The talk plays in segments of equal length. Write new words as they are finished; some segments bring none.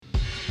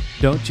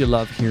Don't you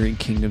love hearing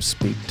Kingdom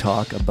Speak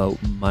talk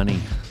about money?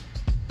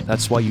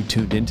 That's why you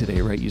tuned in today,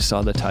 right? You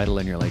saw the title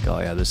and you're like, oh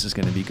yeah, this is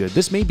going to be good.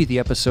 This may be the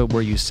episode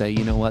where you say,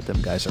 you know what,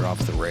 them guys are off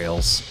the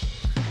rails.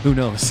 Who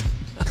knows?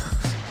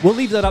 We'll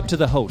leave that up to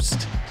the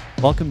host.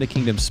 Welcome to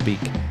Kingdom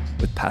Speak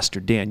with Pastor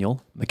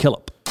Daniel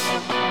McKillop.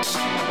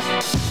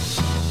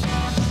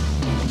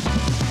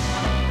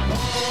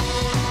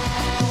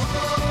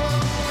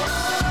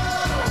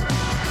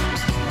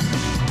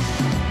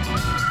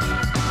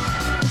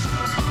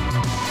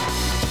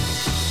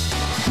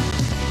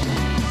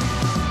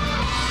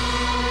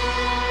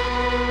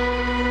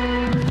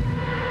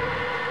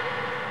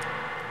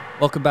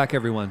 Welcome back,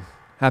 everyone.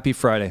 Happy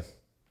Friday.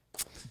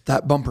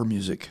 That bumper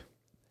music.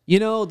 You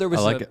know, there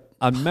was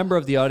a member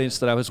of the audience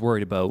that I was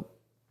worried about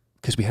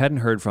because we hadn't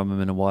heard from him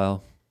in a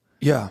while.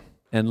 Yeah.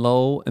 And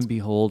lo and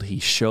behold, he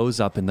shows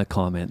up in the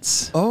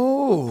comments.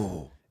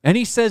 Oh. And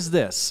he says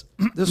this.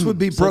 This would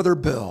be Brother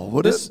Bill,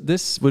 would it?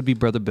 This would be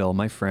Brother Bill,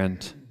 my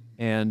friend.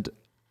 And,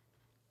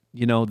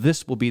 you know,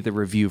 this will be the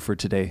review for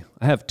today.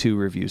 I have 2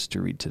 reviews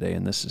to read today,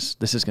 and this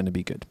is going to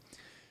be good.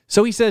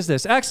 So he says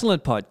this,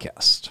 excellent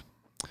podcast.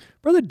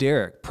 Brother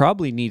Derek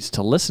probably needs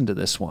to listen to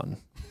this one.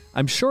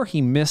 I'm sure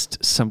he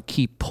missed some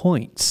key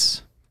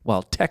points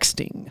while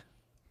texting.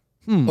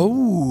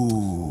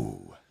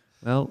 Oh.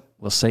 Well,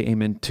 we'll say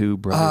amen to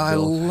Brother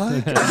Bill. I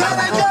like it.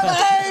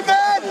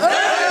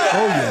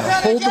 Oh,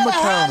 yeah. Hold them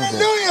accountable.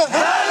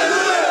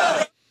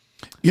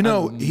 You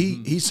know,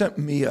 he sent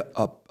me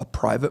a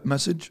private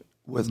message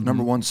with,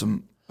 number one,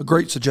 a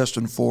great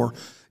suggestion for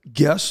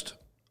guest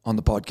on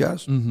the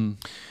podcast. Mm-hmm.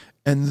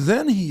 And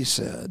then he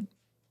said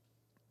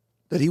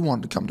that he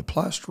wanted to come to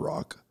Plaster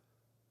Rock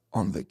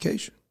on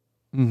vacation.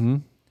 Mm-hmm.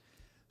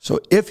 So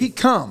if he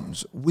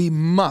comes, we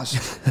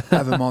must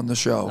have him on the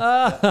show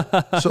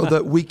so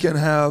that we can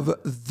have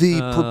the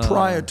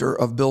proprietor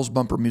of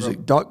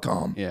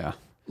BillsBumperMusic.com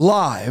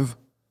live.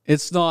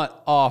 It's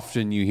not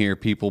often you hear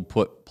people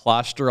put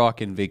Plaster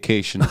Rock and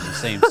vacation in the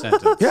same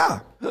sentence. Yeah.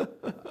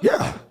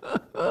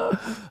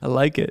 I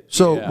like it.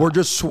 So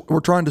we're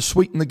trying to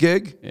sweeten the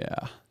gig.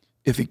 Yeah.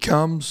 If he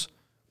comes,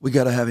 we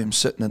got to have him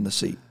sitting in the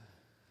seat.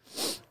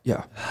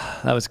 Yeah.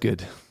 That was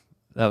good.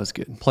 That was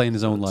good. Playing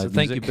his own live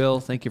music. Thank you, Bill.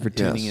 Thank you for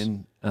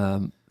tuning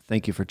in.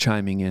 Thank you for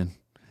chiming in.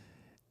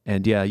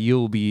 And yeah,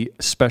 you'll be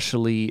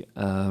especially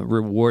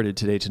rewarded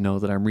today to know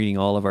that I'm reading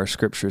all of our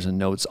scriptures and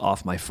notes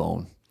off my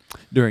phone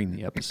during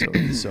the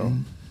episode. So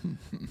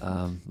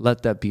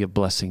let that be a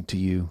blessing to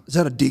you. Is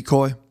that a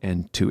decoy?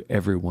 And to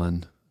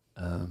everyone.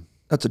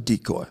 That's a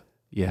decoy.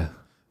 Yeah.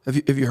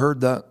 Have you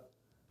heard that?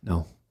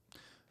 No.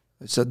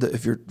 They said that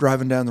if you're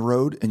driving down the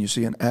road and you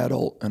see an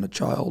adult and a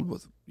child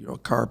with a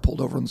car pulled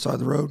over on the side of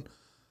the road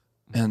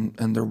and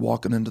they're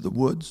walking into the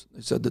woods,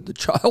 they said that the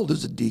child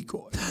is a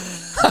decoy.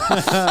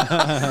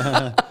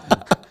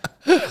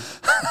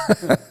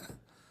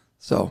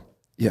 So,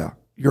 yeah,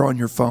 you're on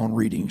your phone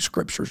reading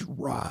scriptures,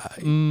 right?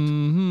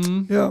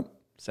 Mm-hmm. Yeah.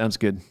 Sounds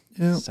good.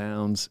 Yeah.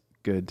 Sounds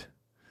good.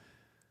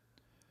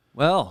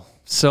 Well,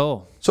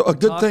 so a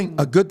good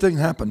thing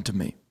happened to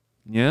me.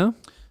 Yeah?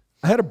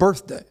 I had a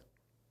birthday.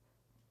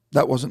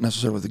 That wasn't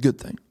necessarily the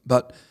good thing,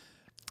 but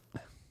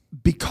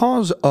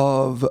because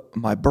of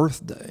my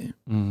birthday,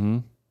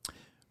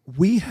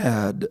 we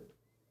had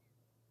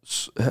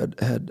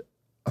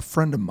a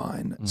friend of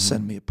mine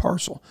send me a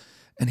parcel,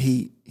 and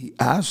he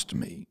asked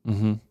me.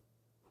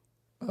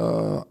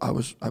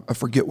 I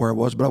forget where I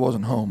was, but I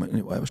wasn't home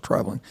anyway. I was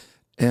traveling,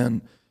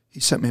 and he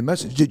sent me a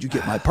message. Did you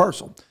get my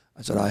parcel?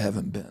 I said I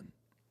haven't been.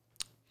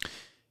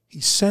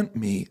 He sent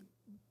me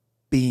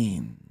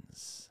beans.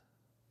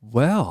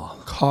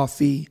 Well,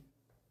 Coffee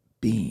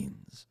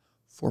beans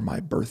for my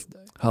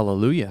birthday.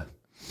 Hallelujah.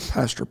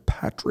 Pastor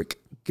Patrick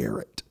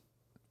Garrett.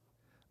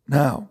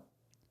 Now,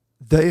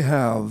 they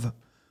have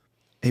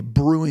a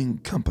brewing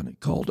company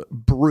called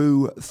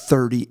Brew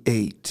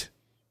 38.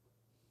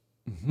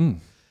 Mm-hmm.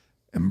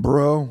 And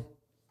bro,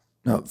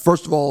 now,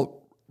 first of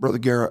all, Brother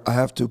Garrett, I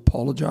have to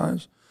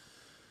apologize.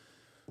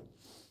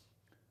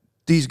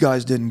 These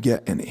guys didn't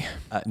get any.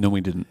 No,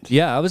 we didn't.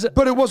 Yeah,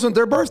 But it wasn't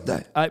their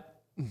birthday.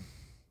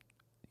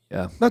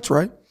 Yeah. That's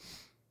right.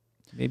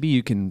 Maybe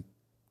you can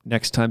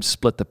next time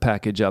split the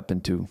package up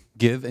into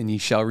give and ye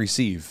shall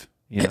receive.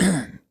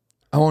 Yeah.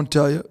 I want to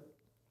tell you,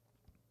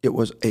 it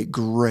was a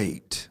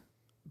great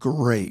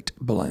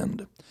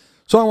blend.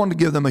 So I wanted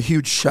to give them a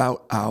huge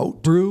shout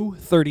out. Brew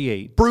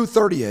 38. Brew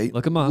 38.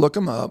 Look them up.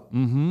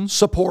 Mm-hmm.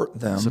 Support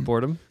them.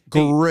 Support them.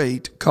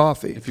 Great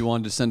coffee. If you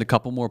wanted to send a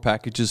couple more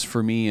packages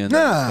for me and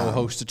the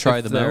co-host to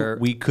try them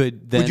out, we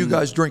could then... Would you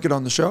guys drink it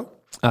on the show?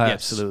 Yes.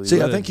 Absolutely.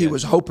 See, I think he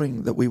was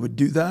hoping that we would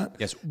do that.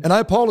 Yes. And I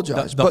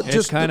apologize, but it's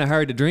just kind of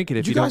hard to drink it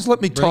if you guys don't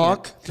let me bring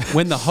talk.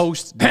 When the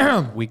host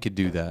did, we could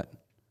do that.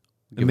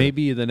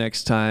 Maybe the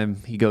next time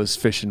he goes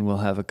fishing, we'll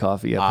have a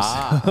coffee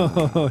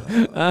episode.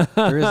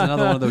 There is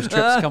another one of those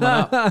trips coming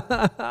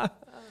up.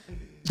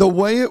 The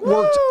way it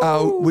worked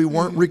out, we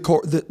weren't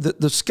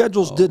the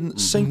schedules didn't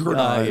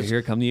synchronize.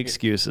 Here come the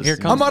excuses.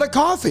 I'm out of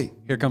coffee.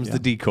 Here comes the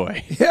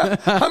decoy. Yeah,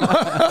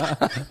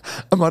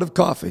 I'm out of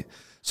coffee.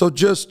 So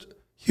just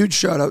Huge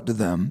shout out to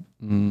them.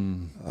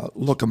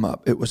 Look them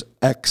up. It was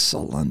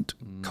excellent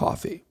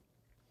coffee.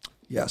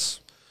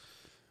 Yes.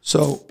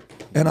 So,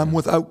 and I'm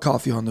without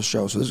coffee on the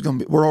show, so this is going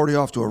to be. We're already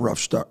off to a rough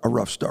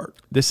start.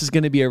 This is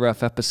going to be a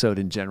rough episode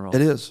in general.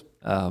 It is.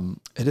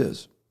 It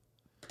is.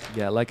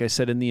 Yeah, like I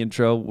said in the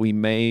intro, we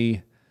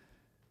may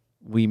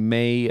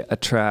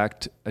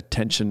attract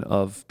attention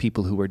of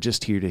people who are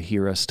just here to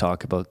hear us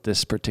talk about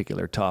this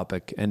particular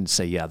topic and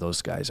say, yeah,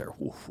 those guys are,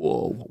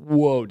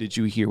 whoa, did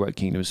you hear what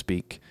Kingdom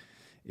Speak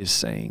is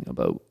saying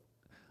about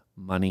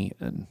money?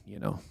 And,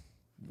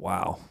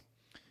 wow.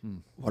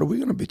 What are we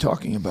going to be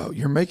talking about?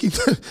 You're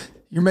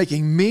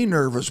making me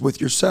nervous with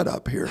your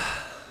setup here.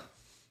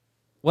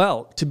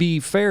 Well, to be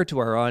fair to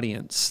our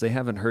audience, they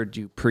haven't heard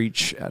you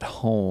preach at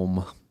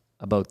home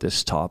about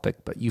this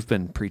topic, but you've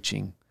been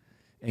preaching,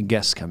 and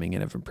guests coming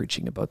in have been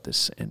preaching about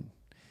this. And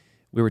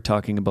we were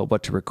talking about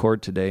what to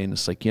record today, and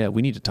it's like, yeah,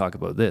 we need to talk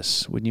about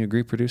this. Wouldn't you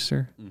agree,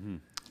 producer? Mm-hmm.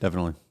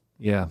 Definitely.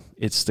 Yeah,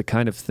 it's the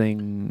kind of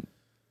thing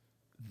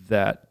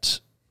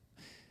that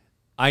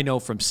I know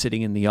from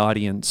sitting in the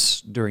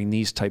audience during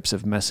these types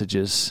of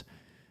messages,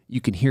 you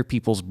can hear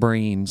people's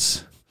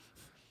brains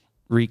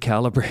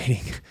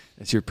recalibrating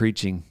as you're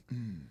preaching.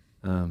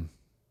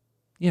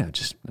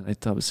 I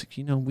thought it was like,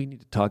 we need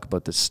to talk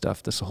about this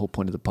stuff. That's the whole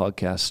point of the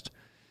podcast,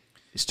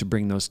 is to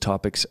bring those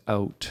topics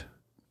out,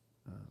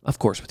 of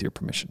course, with your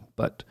permission.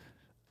 But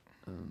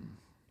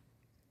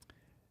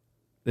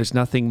there's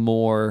nothing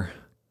more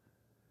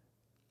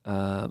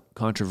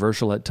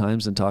controversial at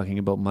times than talking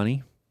about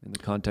money in the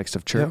context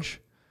of church.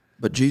 Yeah.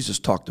 But Jesus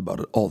talked about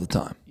it all the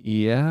time.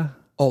 Yeah.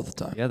 All the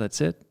time. Yeah,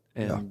 that's it.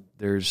 And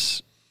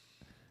there's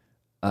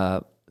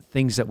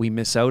things that we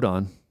miss out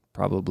on,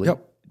 probably.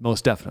 Yep.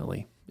 Most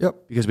definitely. Yep.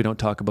 Because we don't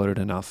talk about it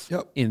enough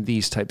Yep. in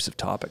these types of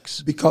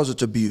topics. Because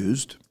it's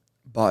abused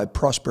by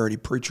prosperity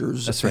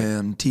preachers That's right.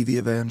 and TV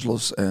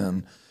evangelists.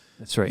 And,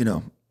 That's right.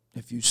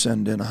 if you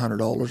send in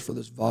 $100 for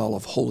this vial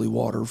of holy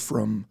water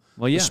from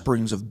the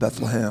springs of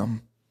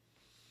Bethlehem.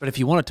 But if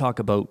you want to talk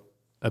about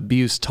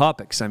abused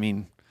topics, I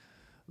mean,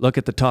 look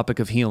at the topic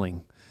of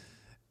healing.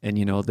 And,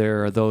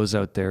 there are those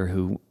out there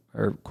who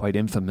are quite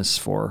infamous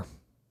for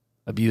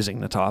abusing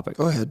the topic.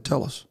 Go ahead,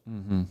 tell us.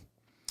 Mm-hmm.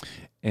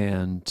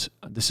 And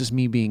this is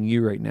me being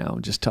you right now,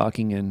 just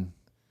talking in,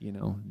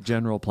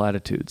 general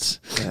platitudes.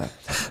 Yeah.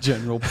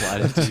 General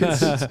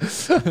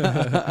platitudes.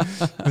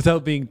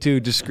 Without being too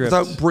descriptive.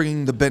 Without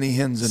bringing the Benny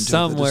Hinn's into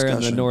Somewhere the in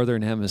discussion. the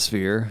northern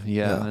hemisphere,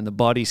 and the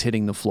body's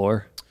hitting the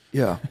floor.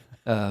 Yeah.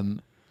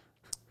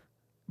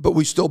 But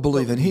we still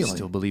believe in healing. We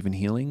still believe in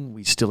healing.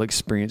 We still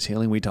experience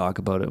healing. We talk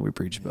about it. We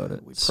preach about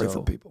it. We pray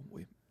for people.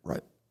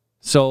 Right.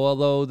 So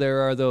although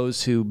there are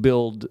those who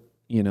build,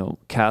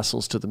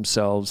 castles to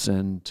themselves,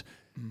 and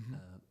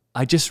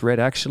I just read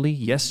actually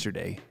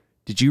yesterday.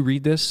 Did you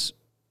read this?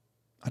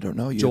 I don't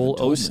know. Joel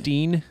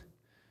Osteen,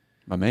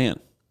 My man.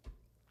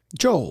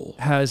 Joel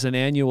has an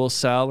annual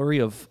salary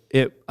of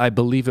I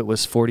believe it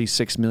was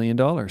 $46 million.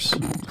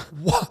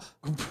 What?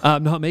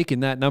 I'm not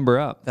making that number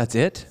up. That's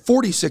it?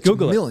 46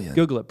 million.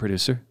 Google it,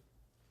 producer.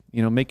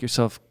 Make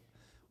yourself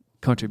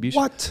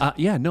contribution. What?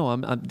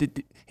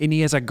 And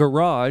he has a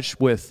garage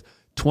with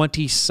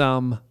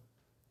 20-some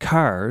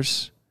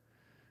cars.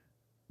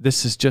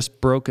 This is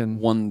just broken.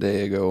 One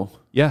day ago.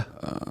 Yeah.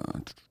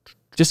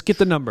 Just get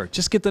the number.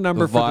 Just get the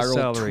number The for the viral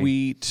salary.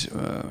 tweet,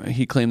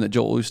 he claimed that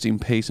Joel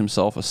Osteen pays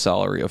himself a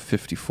salary of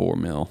 $54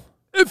 million.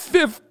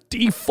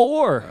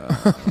 54.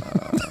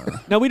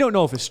 Now, we don't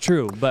know if it's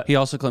true, but He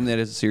also claimed that he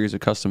has a series of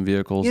custom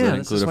vehicles Yeah, that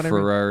this include is a what I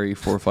read. Ferrari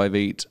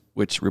 458,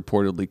 which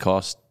reportedly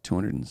cost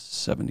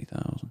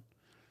 $270,000.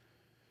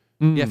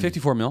 Yeah,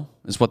 $54 million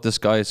is what this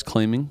guy is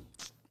claiming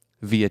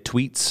via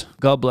tweets.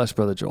 God bless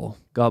Brother Joel.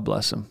 God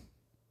bless him.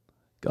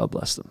 God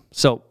bless them.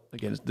 So,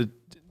 again, the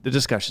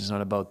discussion is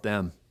not about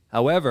them.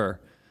 However,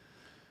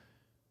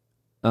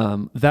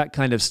 that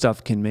kind of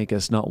stuff can make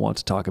us not want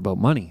to talk about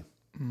money,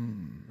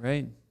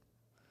 right?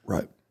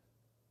 Right.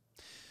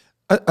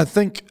 I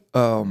think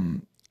I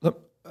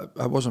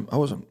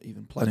wasn't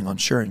even planning on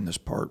sharing this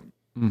part.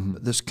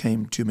 But this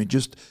came to me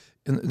just.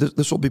 And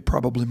this will be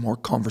probably more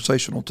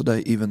conversational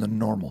today, even than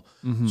normal.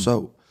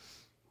 So,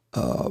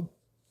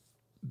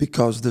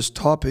 because this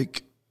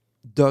topic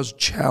does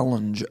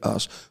challenge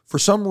us for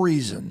some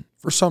reason.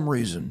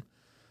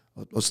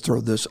 Let's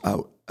throw this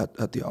out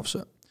at the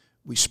offset.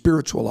 We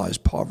spiritualize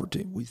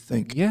poverty. We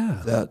think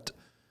that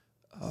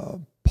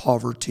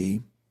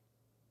poverty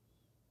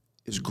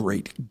is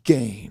great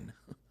gain.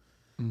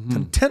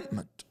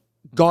 Contentment,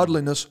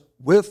 godliness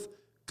with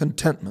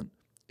contentment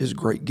is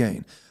great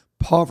gain.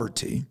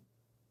 Poverty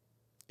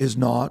is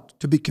not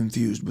to be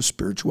confused with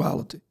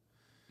spirituality.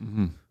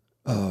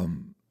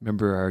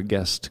 Remember our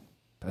guest,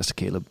 Pastor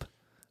Caleb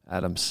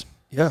Adams,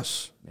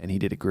 Yes. and he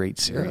did a great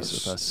series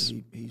with us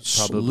He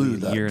slew probably a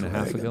that year and a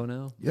half dragon. ago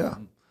now. Yeah.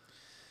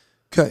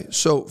 Okay,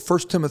 so 1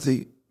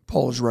 Timothy,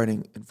 Paul is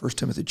writing in 1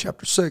 Timothy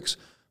chapter 6,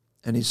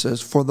 and he says,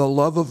 "For the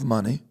love of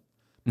money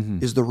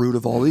is the root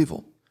of all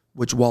evil,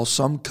 which while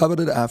some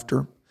coveted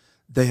after,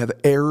 they have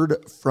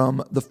erred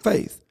from the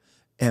faith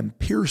and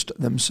pierced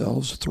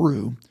themselves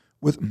through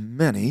with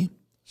many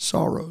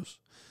sorrows.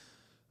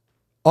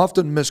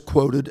 Often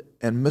misquoted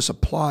and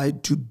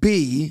misapplied to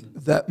be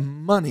that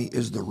money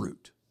is the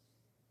root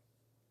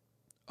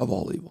of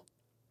all evil.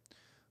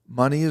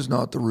 Money is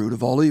not the root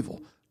of all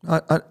evil.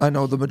 I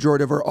know the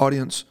majority of our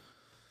audience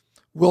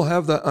will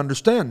have that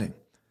understanding,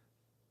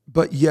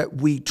 but yet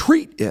we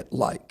treat it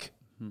like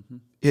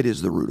it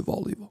is the root of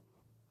all evil.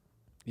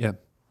 Yeah.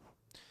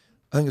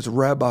 I think it's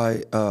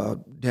Rabbi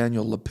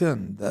Daniel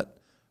Lapin that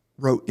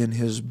wrote in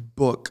his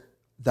book,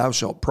 Thou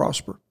Shalt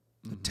Prosper,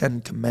 the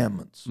Ten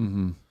Commandments.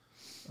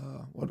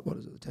 What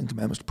is it? The Ten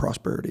Commandments to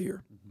prosperity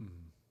here.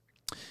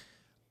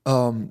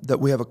 That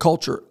we have a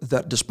culture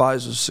that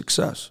despises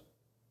success.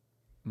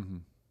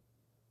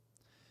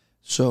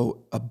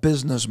 So a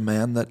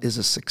businessman that is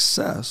a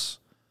success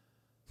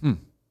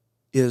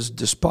is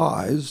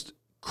despised,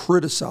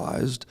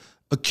 criticized,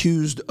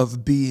 accused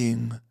of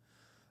being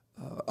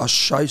a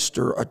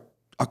shyster,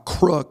 a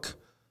crook,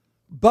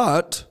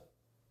 but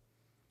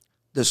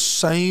the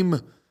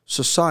same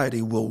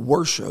society will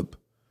worship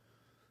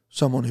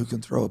someone who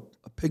can throw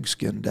a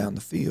pigskin down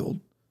the field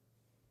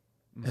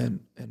and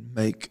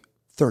make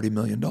 $30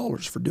 million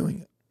for doing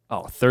it.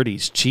 Oh,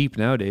 30's cheap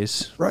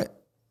nowadays. Right.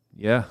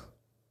 Yeah.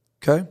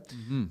 Okay.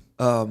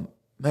 Man,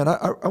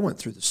 I went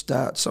through the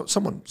stats. So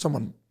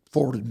someone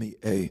forwarded me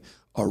a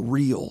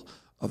reel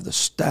of the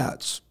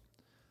stats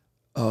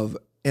of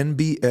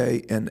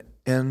NBA and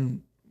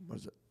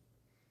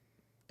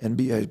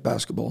NBA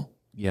basketball,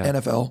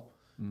 NFL,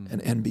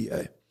 and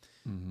NBA.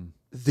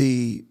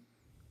 The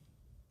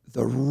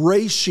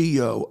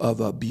ratio of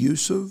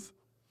abusive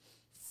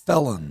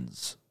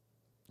felons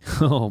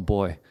Oh,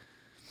 boy.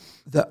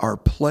 that are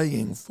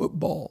playing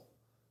football.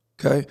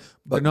 Okay,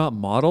 They're not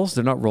models?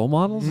 They're not role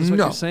models? Is what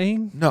you're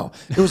saying? No.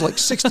 It was like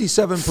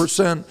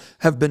 67%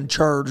 have been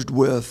charged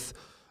with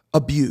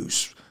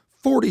abuse.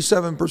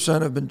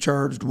 47% have been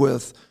charged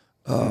with,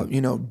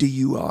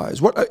 DUIs.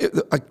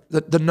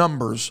 The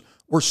numbers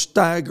were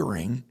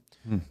staggering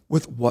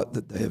with what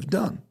that they have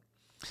done.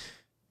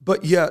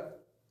 But yet,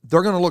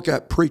 they're going to look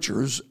at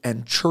preachers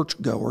and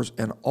churchgoers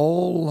and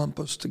all lump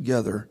us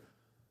together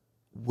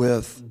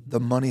with the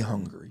money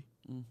hungry.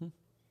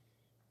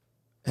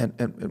 And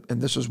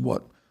this is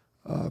what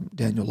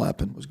Daniel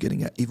Lapin was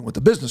getting at, even with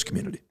the business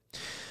community.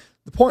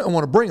 The point I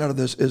want to bring out of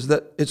this is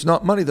that it's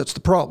not money that's the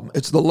problem.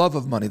 It's the love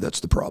of money that's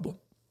the problem.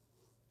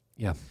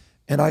 Yeah.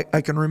 And I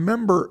can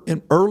remember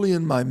early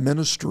in my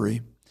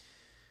ministry,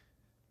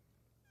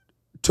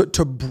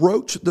 to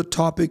broach the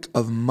topic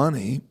of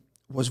money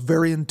was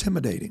very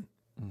intimidating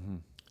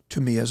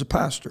to me as a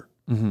pastor.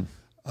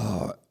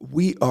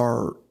 We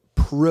are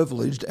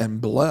privileged and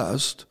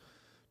blessed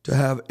to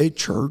have a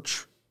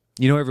church.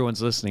 You know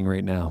everyone's listening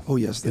right now. Oh,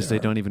 yes, because they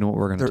don't even know what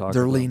we're going to talk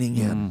They're about. leaning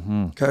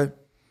in, okay?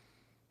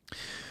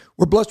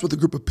 We're blessed with a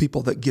group of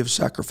people that give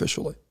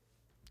sacrificially,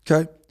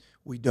 okay?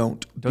 We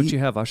don't. Don't you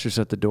have ushers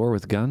at the door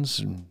with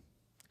guns?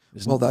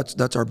 Well,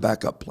 that's our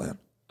backup plan.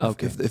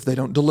 Okay. If they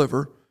don't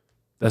deliver.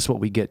 That's what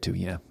we get to,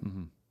 yeah.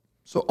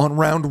 So on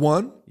round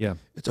one, Yeah.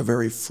 it's a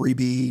very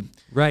freebie,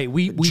 Right.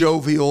 We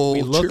jovial,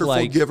 look cheerful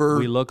like, giver.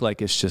 We look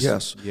like it's just,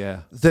 Yes.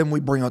 yeah. Then we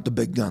bring out the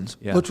big guns,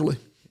 Yeah. literally.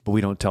 But we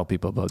don't tell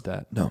people about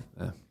that. No.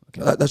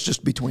 Okay. That's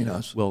just between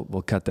us. We'll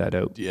cut that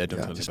out. Yeah,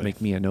 don't tell Just anybody.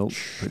 make me a note,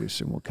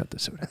 producer, and we'll cut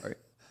this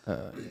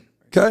out.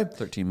 Okay?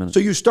 13 minutes.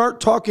 So you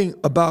start talking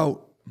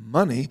about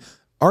money.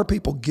 Our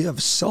people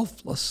give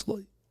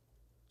selflessly.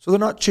 So they're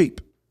not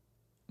cheap.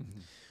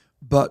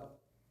 But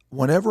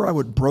whenever I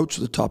would broach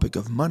the topic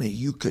of money,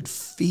 you could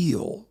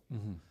feel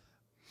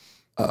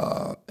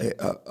a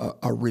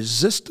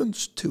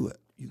resistance to it.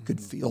 You could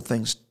feel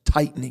things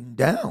tightening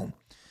down.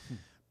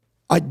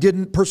 I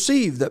didn't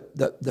perceive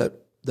that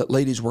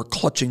ladies were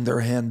clutching their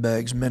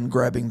handbags, men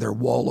grabbing their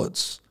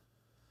wallets.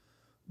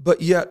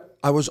 But yet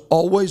I was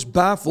always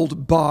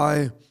baffled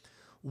by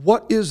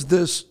what is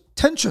this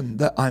tension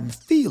that I'm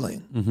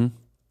feeling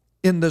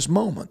in this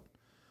moment?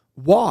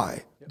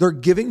 Why? They're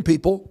giving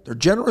people, they're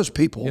generous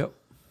people. Yep.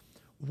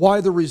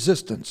 Why the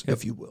resistance,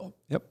 if you will?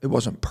 Yep. It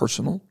wasn't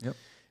personal. Yep.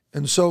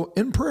 And so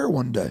in prayer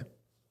one day,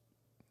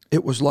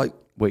 it was like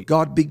Wait.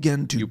 God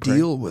began to pray?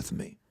 deal with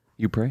me.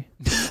 You pray?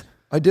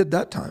 I did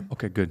that time.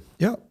 Okay, good.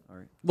 Yeah.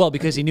 Well,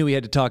 because he knew he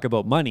had to talk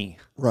about money.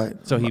 Right.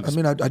 So he was-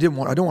 I don't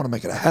want to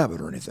make it a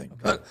habit or anything.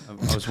 I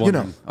was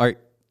wondering. All right.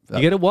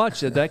 You got to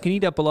watch it. That can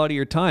eat up a lot of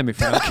your time if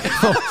you're not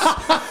careful.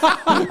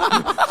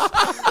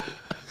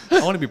 I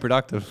want to be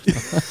productive.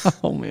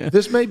 Oh, man.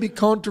 This may be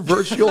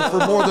controversial for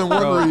more than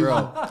one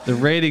reason. The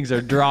ratings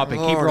are dropping.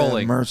 Keep Lord have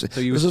rolling. mercy.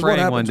 So you This was is what praying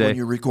happens one day. when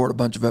you record a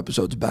bunch of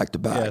episodes back to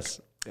back.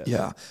 Yes.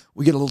 Yeah.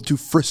 We get a little too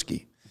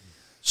frisky.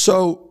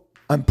 So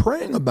I'm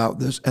praying about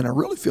this, and I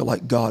really feel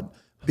like God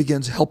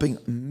begins helping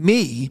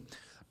me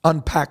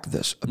unpack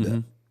this a bit.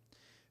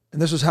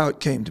 And this is how it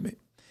came to me.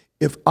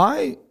 If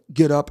I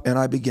get up and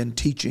I begin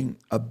teaching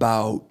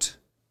about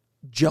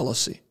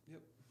jealousy,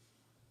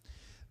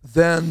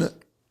 then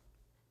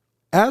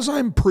as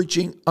I'm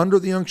preaching under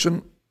the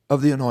unction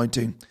of the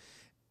anointing,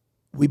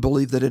 we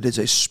believe that it is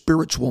a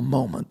spiritual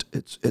moment.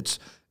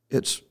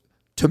 It's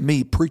to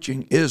me,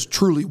 preaching is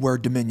truly where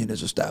dominion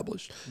is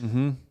established.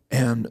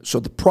 And so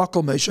the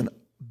proclamation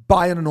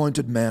by an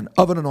anointed man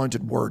of an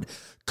anointed word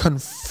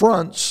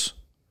confronts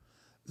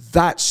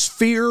that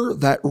sphere,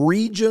 that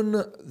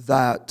region,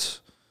 that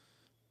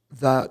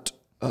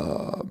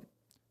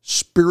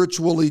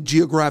spiritually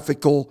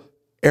geographical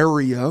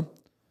area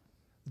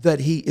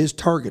that he is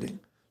targeting.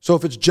 So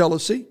if it's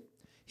jealousy,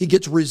 he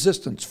gets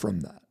resistance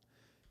from that.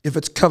 If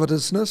it's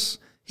covetousness,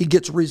 he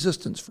gets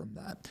resistance from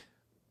that.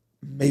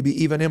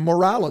 Maybe even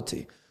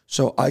immorality.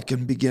 So I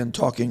can begin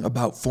talking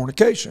about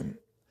fornication,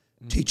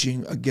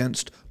 teaching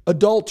against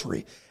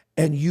adultery,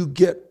 and you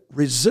get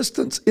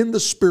resistance in the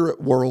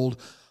spirit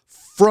world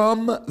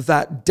from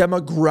that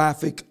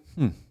demographic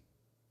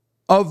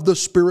of the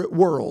spirit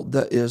world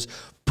that is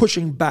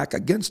pushing back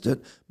against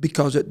it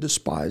because it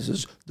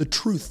despises the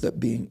truth that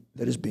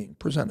is being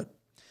presented.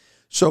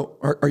 So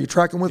are you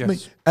tracking with me?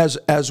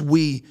 As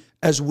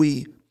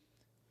we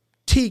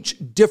teach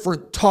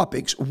different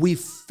topics, we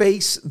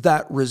face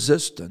that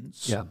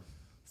resistance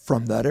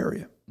from that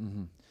area.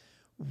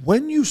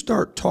 When you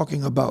start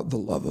talking about the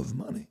love of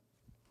money,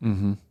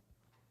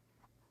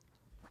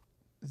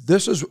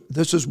 this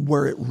is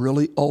where it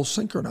really all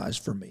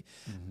synchronized for me.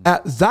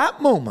 At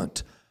that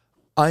moment,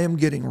 I am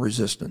getting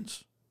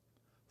resistance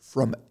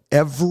from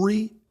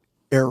every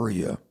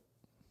area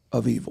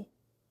of evil.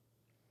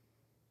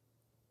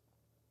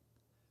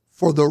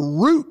 For the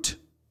root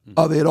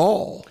of it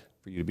all,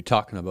 For you to be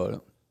talking about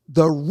it.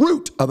 the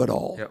root of it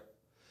all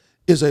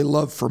is a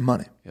love for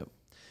money.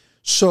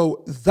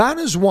 So that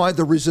is why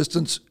the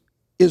resistance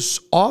is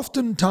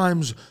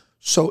oftentimes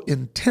so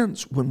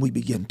intense when we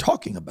begin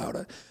talking about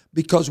it,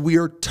 because we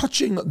are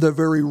touching the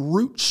very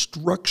root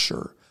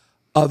structure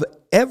of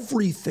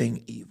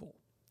everything evil.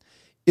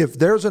 If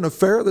there's an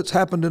affair that's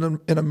happened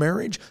in a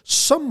marriage,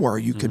 somewhere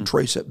you can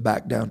trace it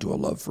back down to a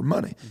love for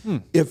money.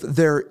 If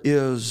there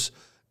is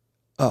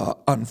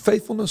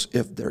unfaithfulness,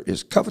 if there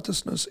is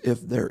covetousness,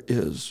 if there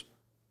is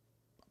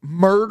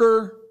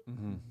murder,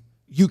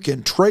 you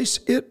can trace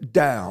it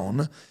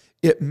down.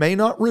 It may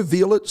not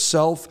reveal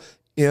itself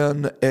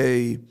in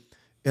a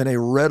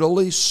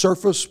readily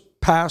surface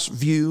pass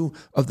view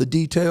of the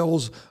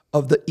details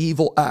of the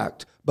evil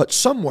act. But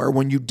somewhere,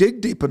 when you dig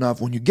deep enough,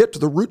 when you get to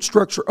the root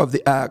structure of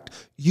the act,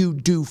 you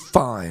do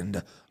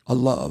find a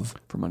love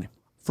For money.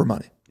 for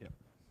money.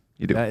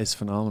 You do. That is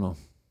phenomenal.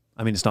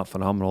 I mean, it's not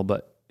phenomenal,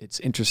 but it's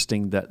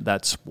interesting that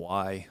that's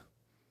why,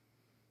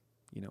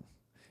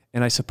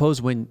 And I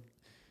suppose when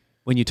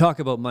you talk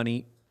about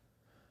money,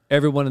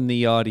 everyone in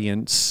the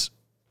audience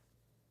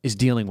is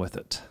dealing with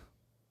it.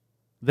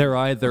 They're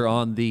either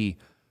on the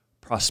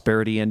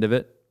prosperity end of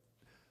it,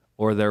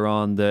 or they're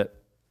on the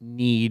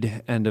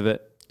need end of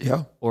it,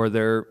 or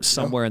they're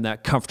somewhere in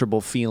that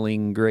comfortable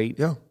feeling great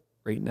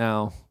right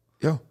now.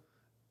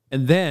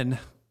 And then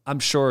I'm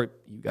sure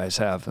you guys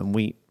have,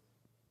 and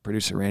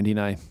producer Randy and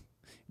I,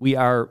 we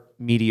are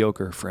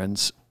mediocre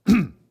friends.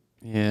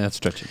 Yeah, that's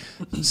stretching.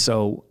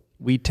 So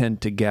we tend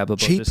to gab about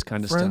Cheap this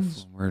kind of friends.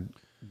 stuff when we're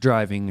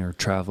driving or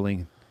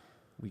traveling.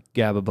 We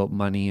gab about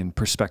money and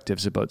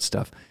perspectives about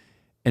stuff.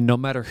 And no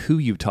matter who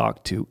you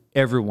talk to,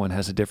 everyone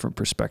has a different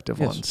perspective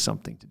on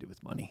something to do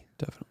with money.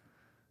 Definitely.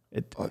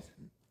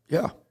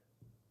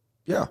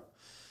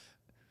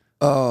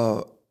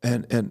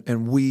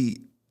 And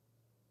we.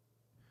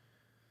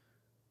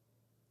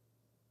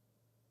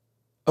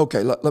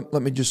 Okay, let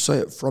me just say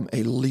it from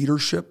a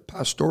leadership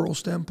pastoral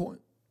standpoint.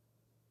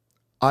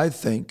 I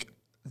think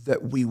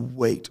that we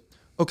wait.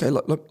 Okay,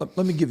 let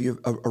me give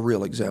you a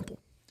real example.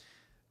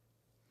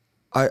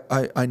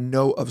 I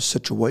know of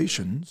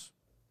situations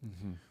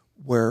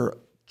where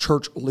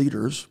church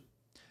leaders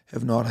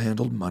have not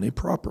handled money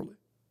properly.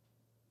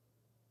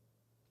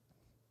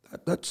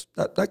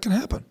 That can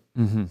happen.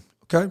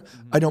 Okay,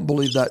 I don't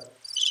believe that.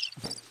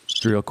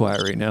 It's real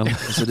quiet right now.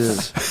 Yes, it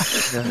is.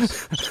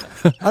 Yes.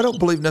 I don't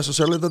believe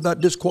necessarily that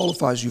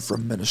disqualifies you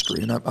from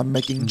ministry, and I'm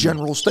making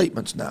general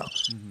statements now.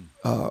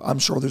 I'm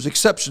sure there's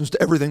exceptions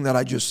to everything that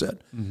I just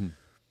said.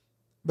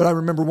 But I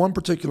remember one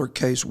particular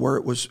case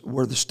where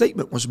the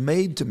statement was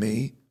made to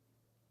me.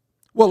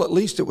 Well, at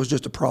least it was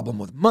just a problem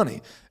with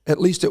money. At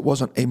least it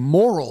wasn't a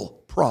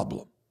moral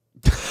problem.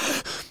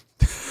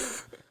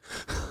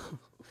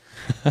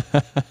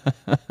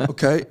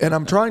 Okay, and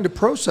I'm trying to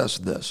process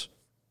this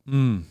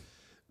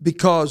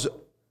because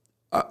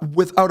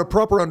without a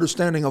proper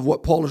understanding of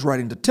what Paul is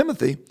writing to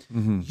Timothy,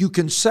 you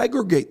can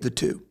segregate the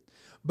two.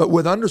 But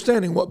with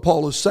understanding what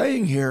Paul is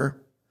saying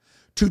here,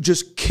 to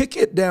just kick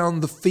it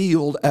down the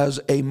field as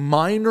a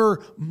minor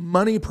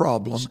money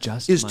problem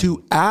is money.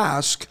 To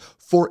ask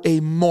for a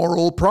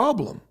moral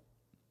problem.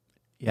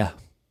 Yeah.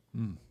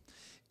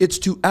 It's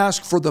to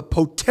ask for the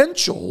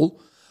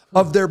potential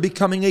of there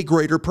becoming a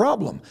greater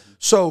problem.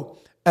 So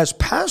as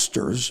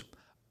pastors,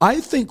 I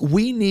think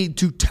we need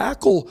to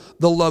tackle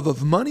the love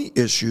of money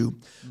issue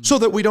so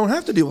that we don't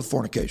have to deal with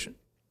fornication,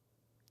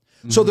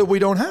 so that we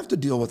don't have to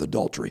deal with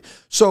adultery.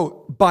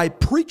 So by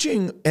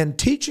preaching and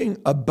teaching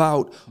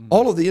about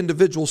all of the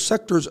individual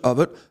sectors of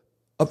it,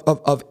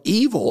 of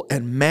evil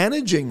and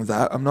managing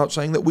that. I'm not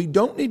saying that we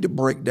don't need to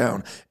break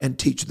down and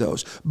teach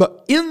those,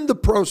 but in the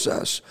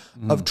process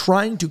of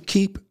trying to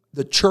keep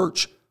the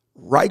church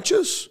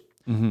righteous,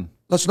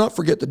 let's not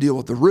forget to deal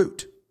with the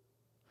root.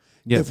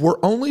 Yeah. If we're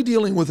only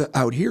dealing with it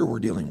out here, we're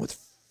dealing with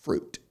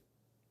fruit.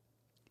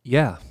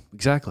 Yeah,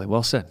 exactly.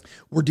 Well said.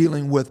 We're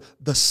dealing with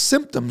the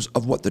symptoms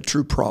of what the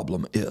true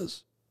problem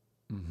is.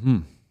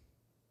 Does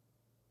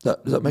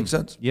that make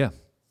sense? Yeah.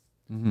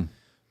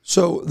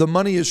 So the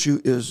money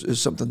issue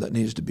is something that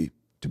needs to be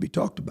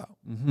talked about.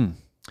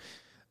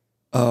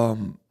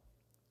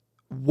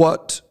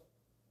 What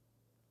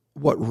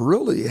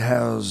really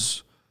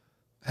has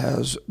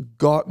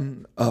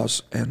gotten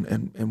us,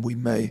 and we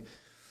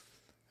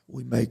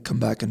may come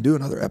back and do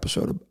another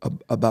episode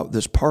about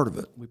this part of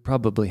it. We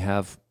probably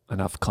have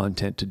enough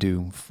content to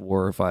do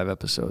 4 or 5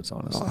 episodes,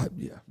 honestly.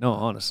 Yeah. No,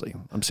 honestly,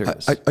 I'm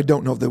serious. I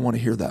don't know if they want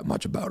to hear that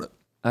much about it.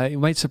 It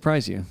might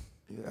surprise you.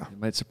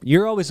 Yeah.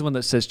 You're always the one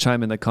that says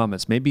chime in the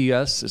comments. Maybe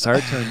us, it's our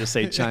turn to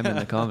say chime in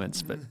the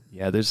comments. But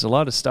yeah, there's a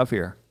lot of stuff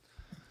here.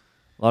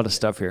 Let's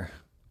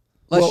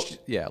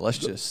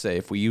just say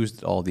if we used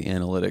it all, the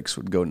analytics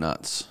would go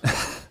nuts.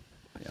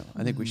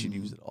 I think we should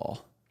use it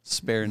all.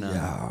 Spare none.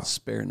 Yeah.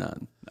 Spare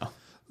none. No.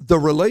 The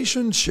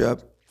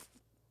relationship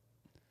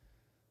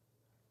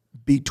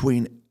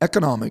between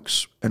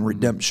economics and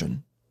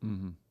redemption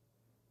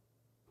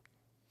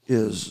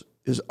is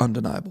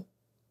undeniable.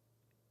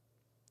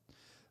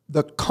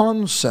 The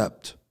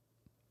concept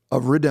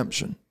of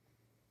redemption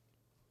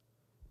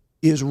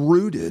is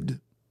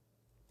rooted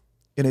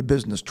in a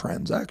business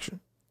transaction.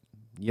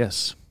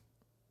 Yes.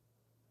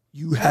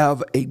 You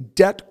have a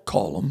debt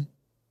column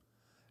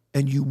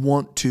and you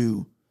want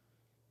to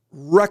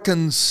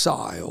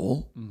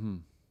reconcile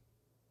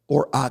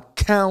or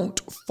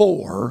account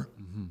for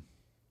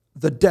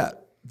the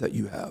debt that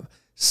you have.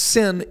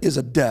 Sin is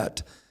a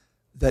debt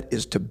that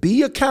is to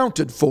be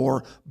accounted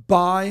for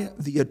by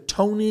the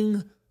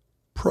atoning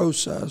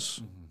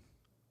process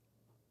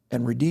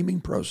and redeeming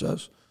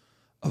process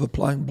of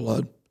applying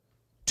blood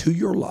to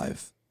your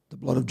life, the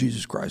blood of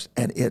Jesus Christ,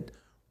 and it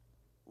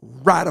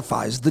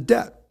ratifies the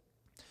debt.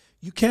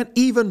 You can't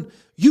even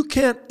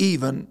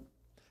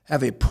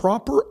have a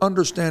proper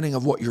understanding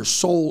of what your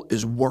soul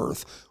is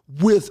worth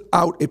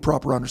without a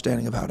proper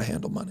understanding of how to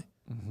handle money.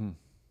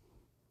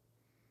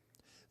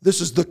 This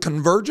is the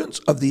convergence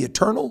of the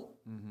eternal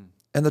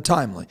and the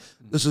timely.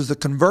 This is the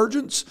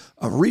convergence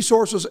of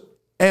resources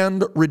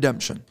and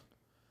redemption.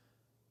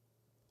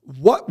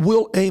 What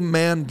will a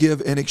man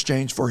give in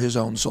exchange for his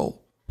own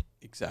soul?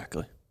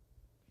 Exactly.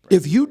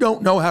 If you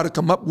don't know how to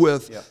come up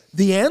with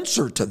the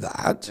answer to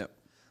that,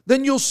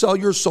 then you'll sell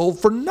your soul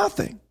for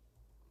nothing.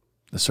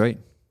 That's right.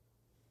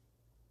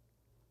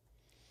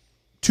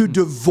 To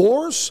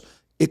divorce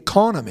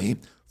economy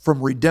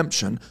from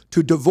redemption,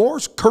 to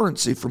divorce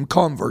currency from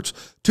converts,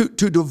 to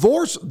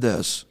divorce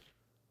this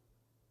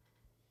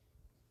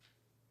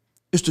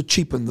is to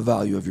cheapen the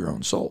value of your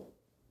own soul.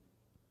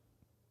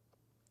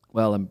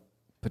 Well, and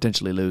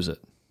potentially lose it.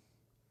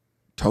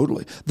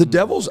 Totally. The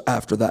devil's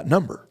after that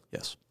number.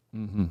 Yes.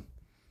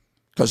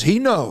 Because he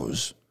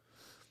knows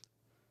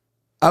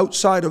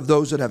outside of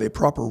those that have a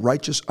proper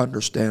righteous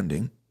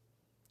understanding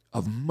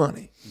of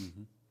money,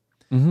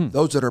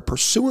 those that are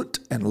pursuant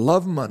and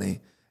love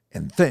money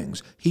and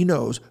things, he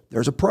knows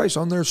there's a price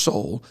on their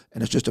soul,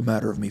 and it's just a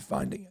matter of me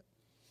finding it.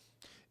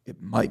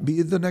 It might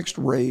be the next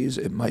raise.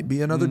 It might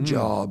be another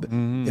job.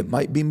 It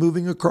might be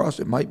moving across.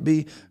 It might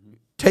be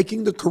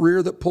taking the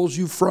career that pulls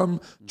you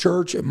from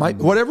church. It might,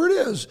 whatever it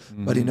is,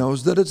 but he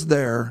knows that it's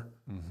there.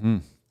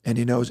 And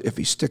he knows if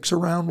he sticks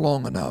around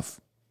long enough,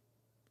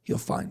 he'll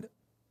find it.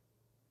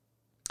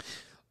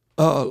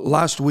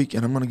 Last week,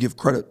 and I'm going to give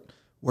credit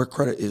where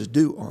credit is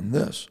due on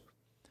this,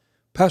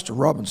 Pastor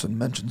Robinson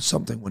mentioned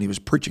something when he was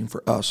preaching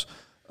for us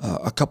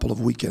a couple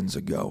of weekends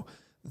ago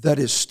that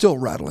is still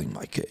rattling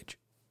my cage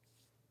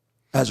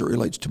as it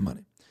relates to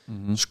money.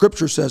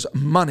 Scripture says,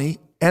 money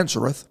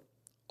answereth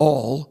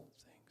all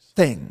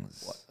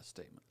things. What a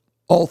statement.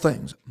 All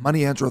things.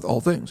 Money answereth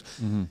all things.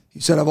 He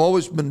said, I've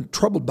always been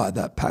troubled by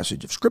that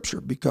passage of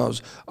Scripture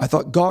because I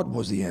thought God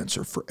was the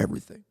answer for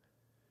everything.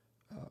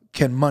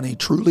 Can money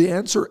truly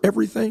answer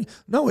everything?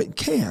 No, it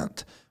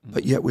can't.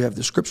 But yet we have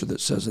the Scripture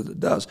that says that it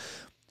does.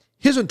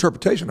 His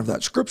interpretation of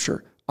that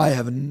Scripture, I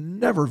have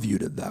never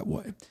viewed it that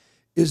way,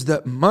 is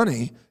that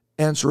money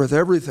answereth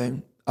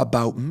everything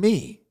about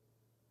me.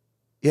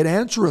 It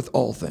answereth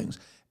all things.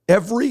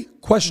 Every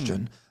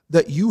question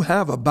that you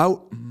have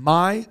about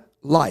my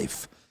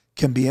life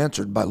can be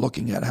answered by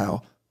looking at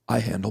how I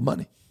handle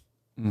money.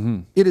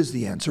 It is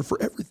the answer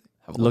for everything.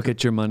 Look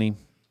at your money.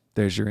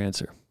 There's your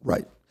answer.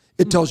 Right.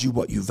 It tells you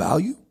what you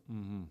value.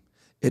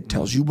 It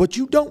tells you what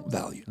you don't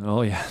value.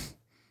 Oh, yeah.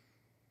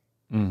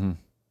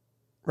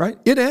 Right?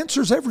 It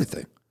answers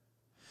everything.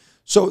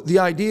 So the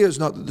idea is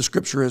not that the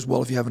Scripture is,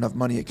 well, if you have enough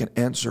money, it can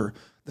answer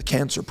the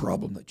cancer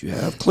problem that you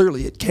have.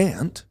 Clearly it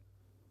can't.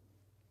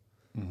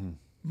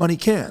 Money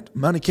can't.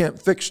 Money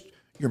can't fix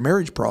your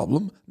marriage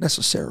problem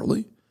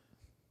necessarily.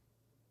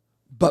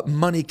 But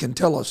money can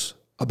tell us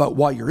about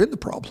why you're in the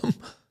problem.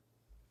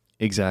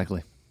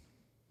 Exactly.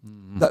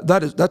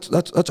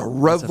 That's a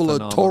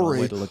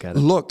revelatory way to look at it.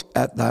 look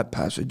at that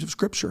passage of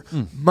Scripture.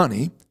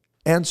 Money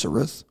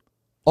answereth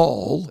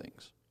all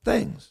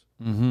things.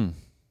 Mm-hmm.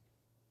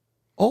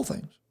 All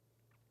things.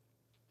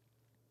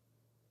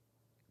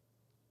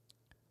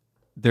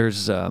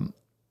 There's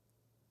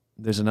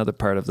another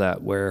part of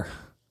that where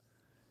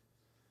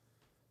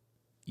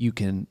you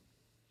can,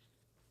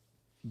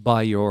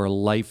 by your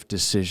life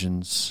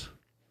decisions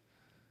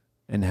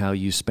and how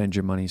you spend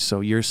your money.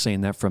 So you're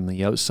saying that from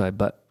the outside,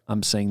 but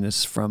I'm saying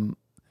this from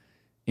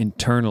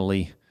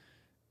internally.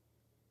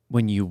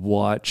 When you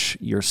watch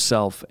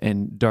yourself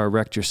and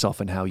direct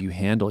yourself in how you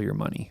handle your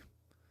money,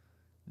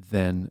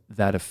 then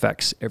that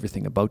affects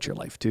everything about your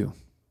life too.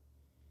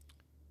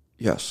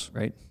 Yes.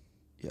 Right?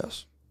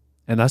 Yes.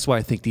 And that's why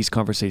I think these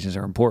conversations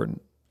are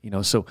important.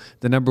 So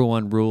the number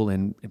one rule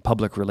in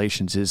public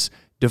relations is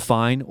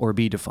define or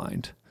be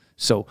defined.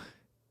 So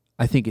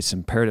I think it's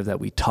imperative that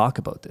we talk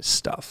about this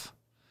stuff,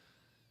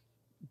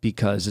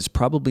 because it's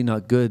probably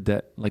not good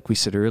that, like we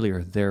said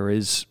earlier, there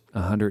is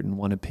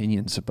 101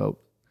 opinions about,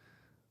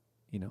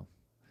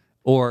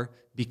 or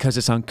because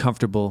it's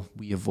uncomfortable,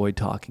 we avoid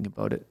talking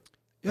about it.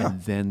 Yeah.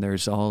 And then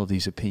there's all of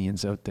these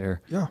opinions out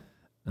there. Yeah.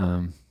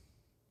 Do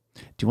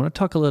you want to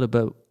talk a little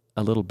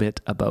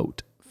bit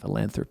about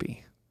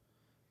philanthropy?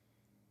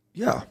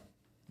 Yeah.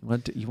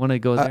 You want to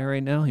go there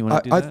right now? You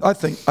want to do that?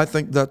 I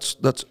think that's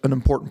an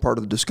important part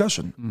of the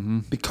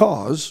discussion,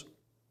 because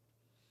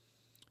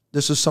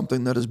this is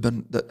something that has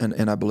been,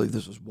 and I believe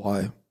this is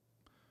why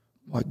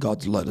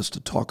God's led us to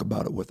talk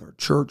about it with our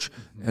church,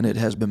 and it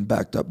has been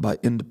backed up by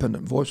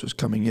independent voices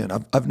coming in.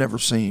 I've never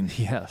seen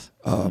Yes.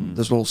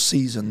 this little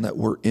season that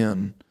we're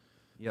in,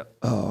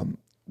 Yep.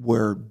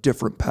 where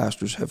different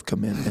pastors have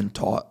come in and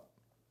taught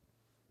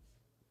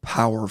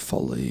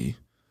powerfully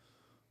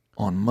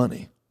on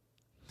money,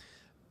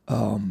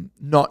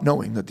 not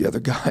knowing that the other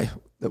guy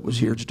that was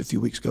here just a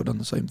few weeks ago done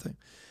the same thing.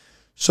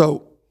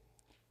 So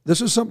this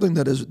is something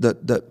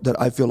that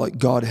I feel like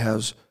God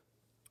has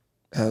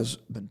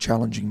been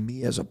challenging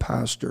me as a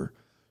pastor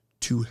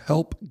to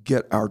help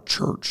get our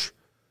church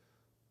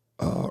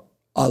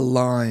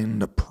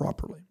aligned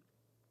properly.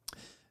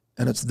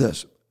 And it's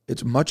this: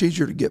 it's much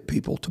easier to get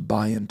people to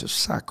buy into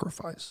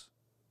sacrifice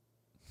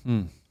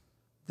than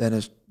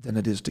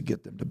it is to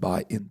get them to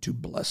buy into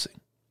blessing.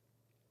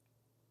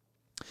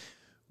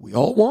 We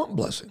all want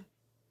blessing,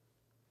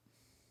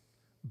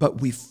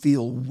 but we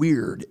feel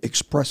weird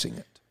expressing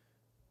it.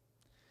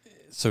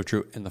 So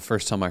true. And the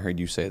first time I heard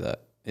you say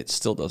that, it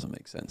still doesn't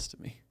make sense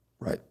to me.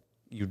 Right.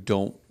 You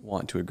don't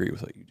want to agree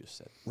with what you just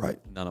said. Right.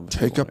 None of us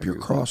Take want up to your agree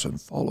with cross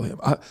and follow him.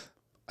 I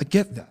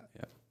get that.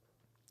 Yeah.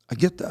 I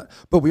get that.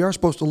 But we are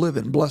supposed to live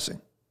in blessing.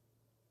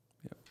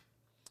 Yeah.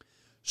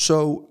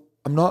 So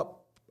I'm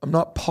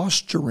not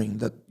posturing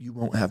that you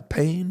won't have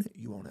pain,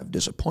 you won't have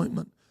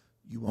disappointment,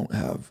 you won't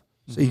have,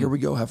 see, here we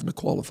go, having to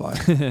qualify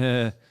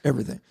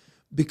everything.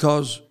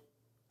 Because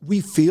we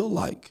feel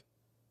like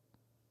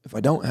if I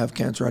don't have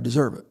cancer, I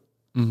deserve it.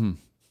 Mm-hmm.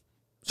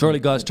 Surely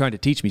God's trying to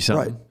teach me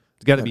something. Right.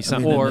 There's got to be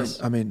something.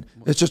 I mean,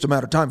 it's just a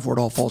matter of time before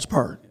it all falls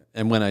apart.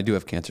 And when I do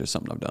have cancer, it's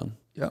something I've done.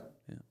 Yep.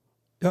 Yeah.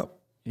 Yep.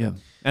 Yeah.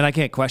 And I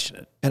can't question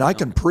it. And I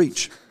can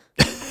preach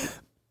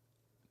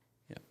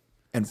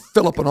and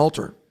fill up an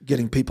altar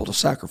getting people to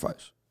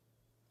sacrifice.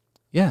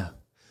 Yeah.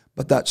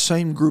 But that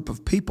same group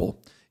of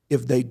people,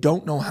 if they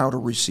don't know how to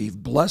receive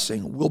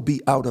blessing, will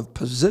be out of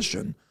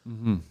position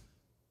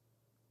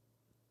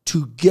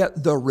to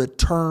get the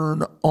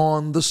return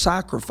on the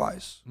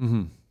sacrifice.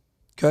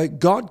 Okay?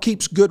 God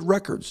keeps good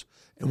records.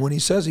 And when he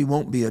says he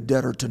won't be a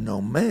debtor to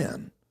no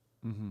man,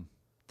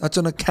 that's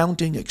an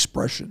accounting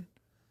expression.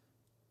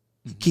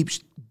 He keeps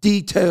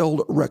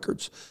detailed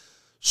records.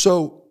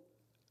 So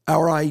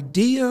our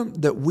idea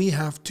that we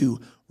have to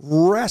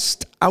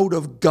wrest out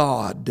of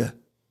God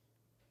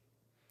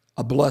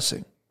a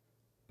blessing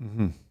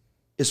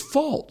is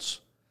false.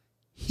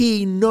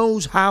 He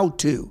knows how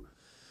to.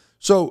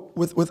 So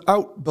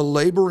without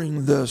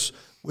belaboring this,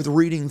 with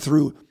reading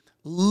through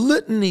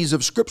litanies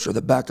of Scripture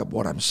that back up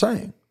what I'm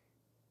saying,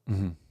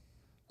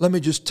 let me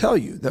just tell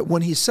you that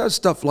when he says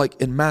stuff like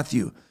in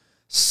Matthew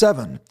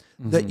 7,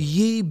 that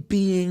ye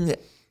being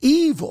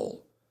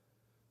evil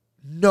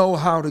know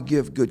how to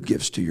give good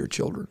gifts to your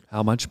children.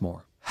 How much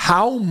more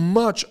How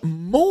much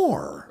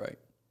more? Right.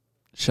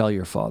 shall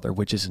your Father,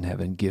 which is in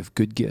heaven, give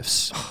good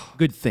gifts,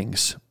 good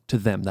things to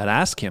them that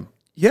ask him?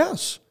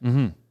 Yes.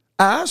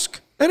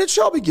 Ask, and it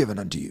shall be given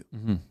unto you.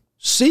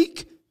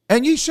 Seek,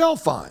 and ye shall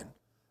find.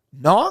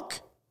 Knock,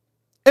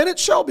 and it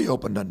shall be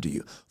opened unto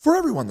you. For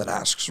everyone that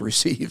asks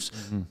receives.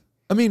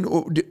 I mean,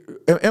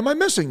 am I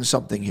missing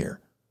something here?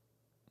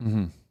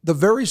 The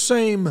very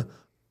same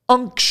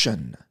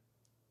unction.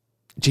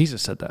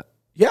 Jesus said that.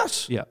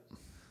 Yes. Yeah.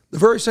 The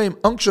very same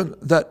unction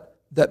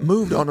that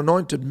moved on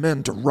anointed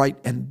men to write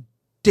and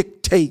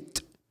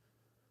dictate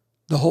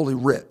the Holy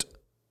Writ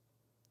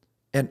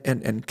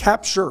and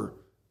capture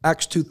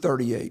Acts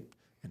 2:38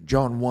 and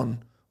John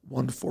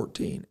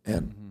 1:14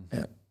 and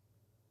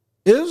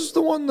is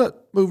the one that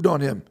moved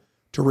on him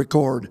to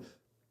record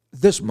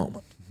this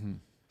moment.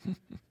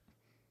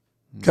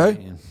 Okay?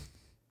 Man.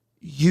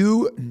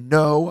 You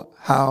know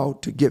how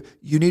to give.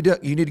 You need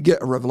to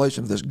get a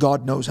revelation of this.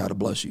 God knows how to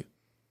bless you.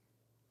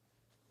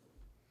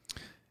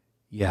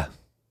 Yeah.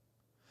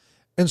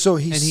 And so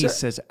he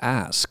says,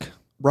 ask.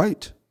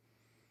 right.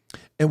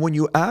 And when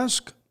you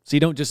ask, So you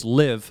don't just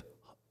live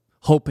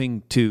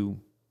hoping to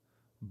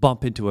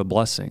bump into a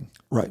blessing.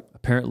 right,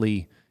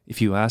 Apparently,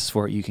 if you ask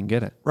for it, you can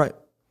get it. right.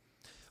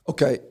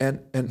 Okay,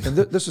 and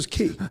this is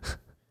key.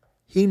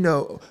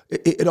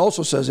 It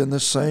also says in the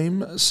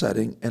same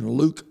setting, and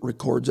Luke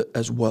records it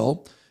as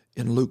well,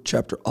 in Luke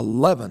chapter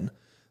 11,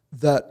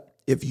 that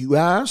if you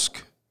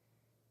ask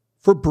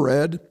for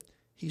bread,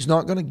 he's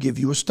not going to give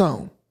you a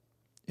stone.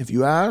 If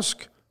you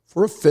ask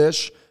for a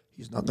fish,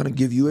 he's not going to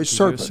give you a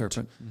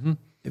serpent. Mm-hmm.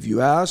 If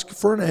you ask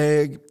for an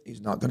egg,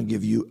 he's not going to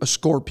give you a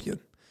scorpion.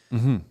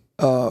 Mm-hmm.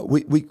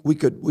 We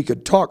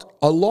could talk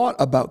a lot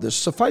about this.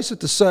 Suffice it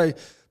to say,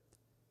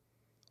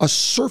 a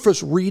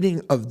surface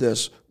reading of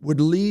this would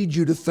lead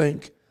you to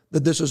think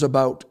that this is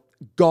about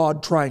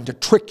God trying to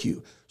trick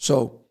you.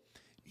 So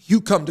you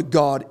come to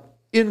God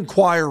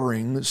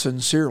inquiring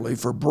sincerely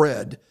for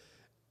bread,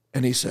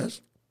 and he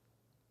says,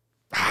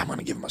 I'm going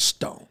to give him a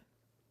stone.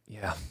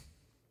 Yeah.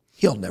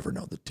 He'll never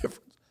know the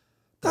difference.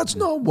 That's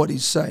not what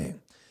he's saying.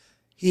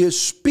 He is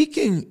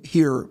speaking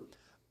here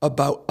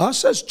about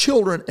us as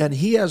children and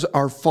he as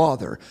our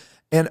Father.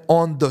 And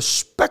on the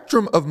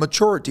spectrum of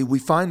maturity, we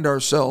find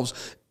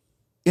ourselves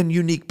in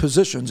unique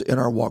positions in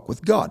our walk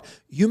with God.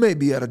 You may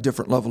be at a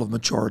different level of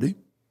maturity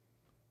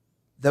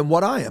than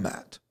what I am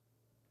at.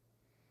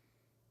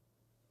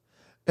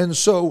 And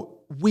so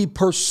we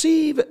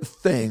perceive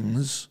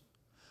things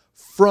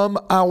from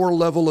our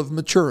level of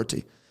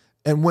maturity.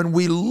 And when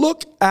we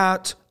look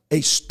at a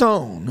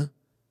stone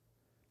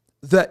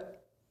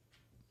that,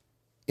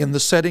 in the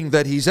setting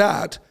that he's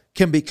at,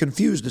 can be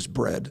confused as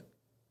bread.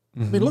 I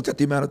mean, look at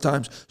the amount of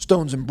times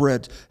stones and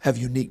bread have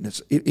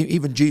uniqueness.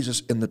 Even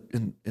Jesus in the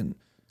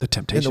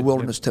temptation. in the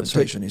wilderness Yeah, that's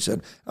temptation, he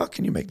said, "How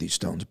can you make these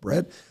stones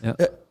bread?" Yeah.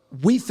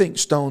 We think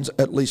stones,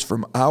 at least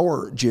from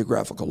our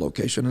geographical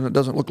location, and it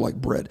doesn't look like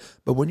bread.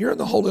 But when you're in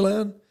the Holy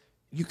Land,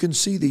 you can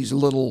see these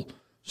little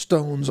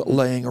stones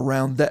laying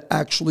around that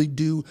actually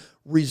do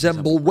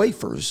resemble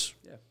wafers.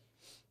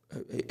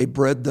 A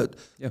bread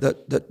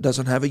that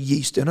doesn't have a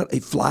yeast in it, a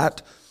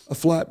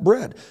flat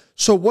bread.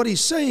 So what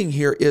he's saying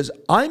here is,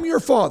 I'm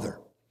your Father,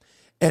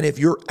 and if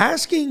you're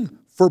asking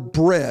for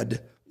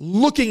bread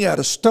looking at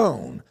a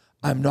stone,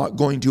 I'm not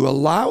going to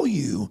allow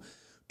you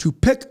to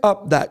pick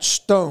up that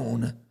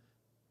stone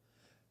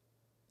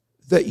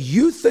that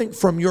you think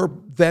from your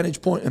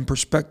vantage point and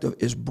perspective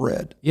is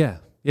bread. Yeah.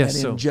 Yeah. And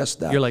So ingest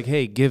that. you're like,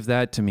 hey, give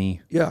that to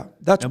me. Yeah,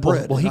 that's And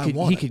bread. Well, he and I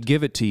want he it. could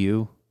give it to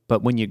you,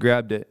 but when you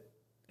grabbed it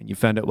and you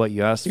found out what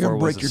you asked You're for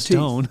gonna was break a your teeth.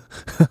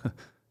 stone,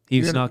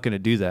 he's not going to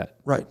do that.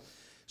 Right.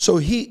 So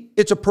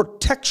it's a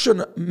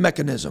protection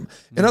mechanism.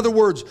 In other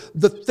words,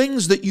 the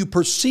things that you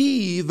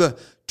perceive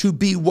to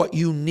be what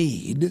you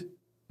need,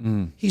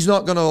 he's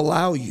not going to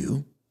allow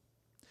you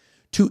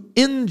to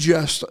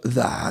ingest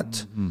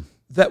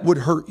that would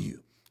hurt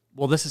you.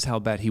 Well, this is how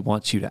bad he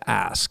wants you to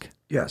ask.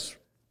 Yes.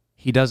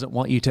 He doesn't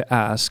want you to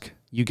ask.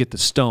 You get the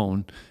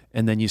stone,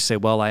 and then you say,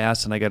 well, I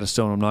asked and I got a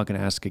stone. I'm not going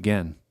to ask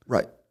again.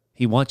 Right.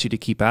 He wants you to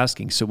keep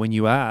asking. So when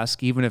you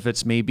ask, even if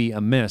it's maybe a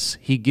miss,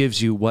 he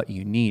gives you what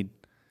you need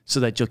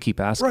so that you'll keep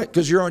asking. Right,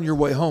 because you're on your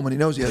way home and he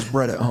knows he has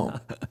bread at home.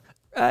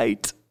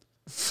 Right.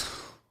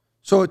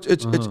 So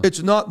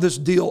it's not this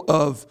deal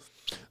of,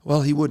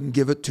 well, he wouldn't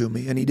give it to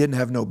me and he didn't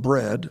have no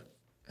bread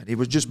and he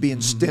was just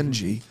being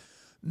stingy.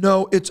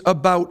 No, it's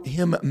about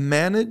him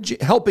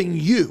helping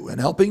you and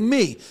helping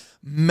me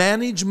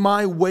manage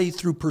my way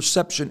through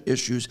perception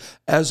issues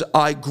as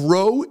I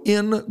grow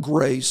in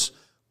grace,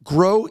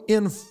 grow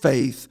in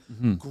faith,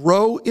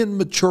 grow in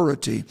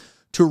maturity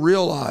to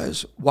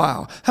realize,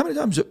 wow, how many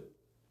times,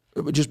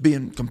 just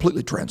being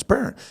completely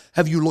transparent,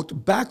 have you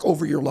looked back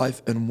over your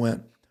life and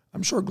went,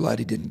 I'm sure glad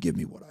he didn't give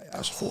me what I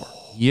asked for.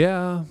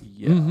 Yeah.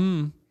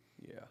 Yeah.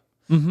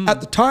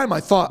 At the time, I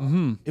thought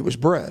it was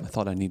bread. I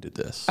thought I needed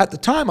this. At the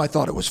time, I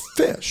thought it was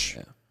fish.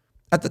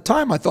 At the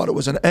time, I thought it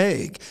was an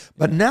egg.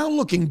 But now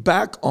looking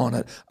back on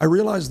it, I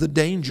realize the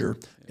danger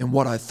in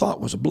what I thought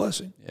was a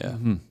blessing. Yeah.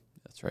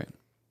 That's right.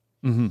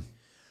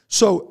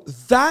 So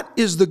that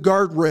is the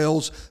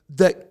guardrails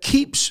that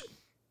keeps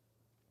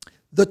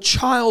the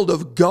child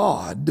of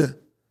God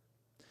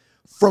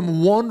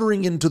from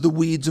wandering into the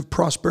weeds of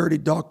prosperity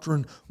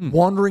doctrine,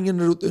 wandering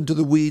into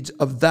the weeds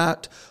of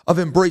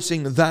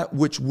embracing that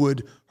which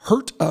would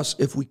hurt us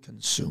if we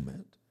consume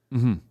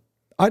it.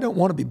 I don't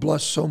want to be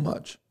blessed so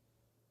much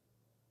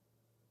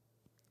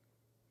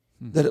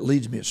that it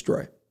leads me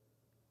astray.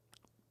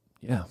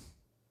 Yeah.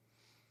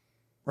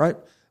 Right?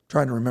 I'm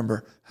trying to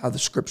remember how the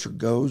scripture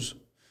goes,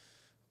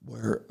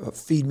 where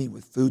feed me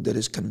with food that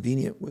is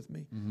convenient with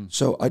me.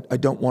 So I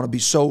don't want to be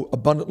so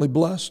abundantly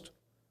blessed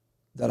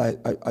that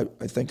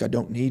I think I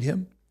don't need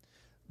him.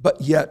 But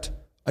yet,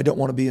 I don't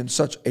want to be in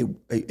such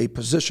a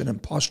position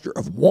and posture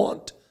of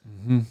want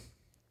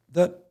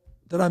that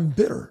I'm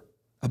bitter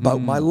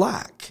about my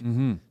lack.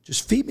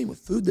 Just feed me with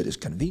food that is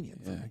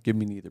convenient. Yeah, give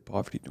me neither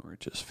poverty nor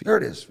riches. Feed There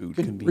it me is. Food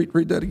Can you convenient.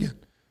 read that again.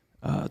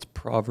 It's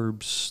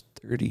Proverbs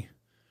 30.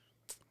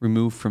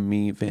 Remove from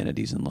me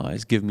vanities and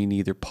lies. Give me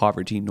neither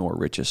poverty nor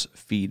riches.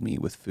 Feed me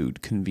with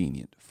food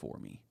convenient for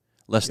me,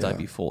 lest I Yeah.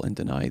 be full and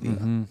deny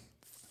thee.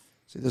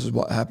 See, this is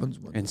what happens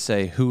when And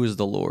say, who is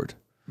the Lord?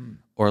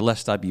 Or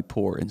lest I be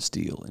poor and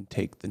steal and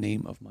take the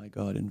name of my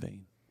God in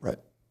vain. right.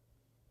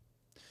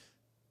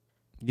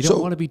 You don't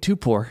So- want to be too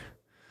poor.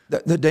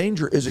 The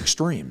danger is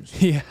extremes.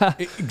 Yeah.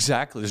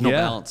 Exactly. There's no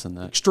Yeah. balance in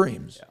that.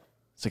 Extremes.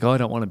 It's like, oh, I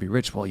don't want to be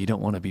rich. Well, you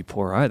don't want to be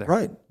poor either.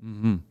 Right.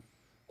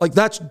 Like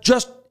that's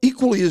just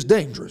equally as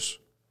dangerous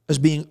as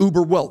being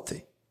uber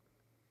wealthy.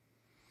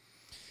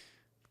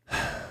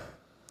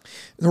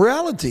 The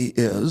reality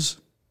is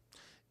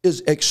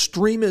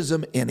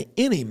extremism in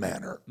any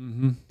manner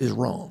is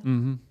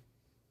wrong.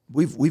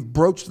 We've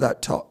broached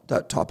that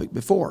topic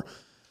before.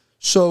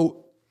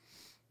 So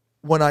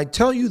when I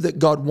tell you that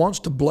God wants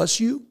to bless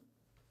you,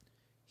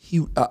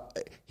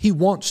 He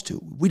wants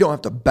to. We don't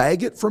have to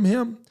beg it from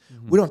Him.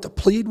 We don't have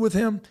to plead with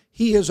Him.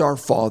 He is our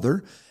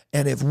Father.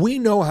 And if we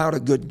know how to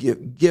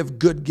give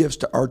good gifts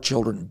to our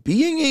children,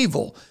 being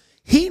evil,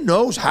 He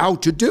knows how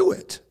to do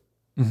it.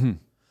 And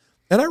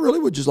I really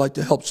would just like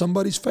to help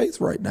somebody's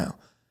faith right now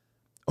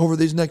over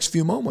these next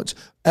few moments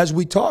as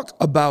we talk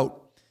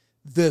about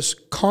this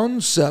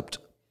concept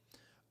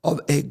of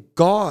a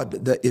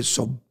God that is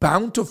so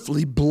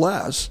bountifully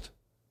blessed.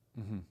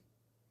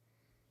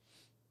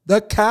 The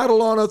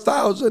cattle on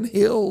 1,000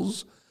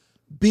 hills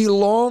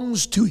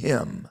belongs to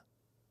Him.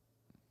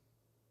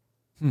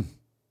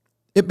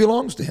 It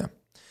belongs to Him.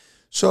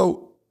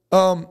 So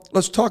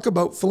let's talk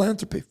about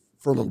philanthropy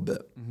for a little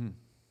bit.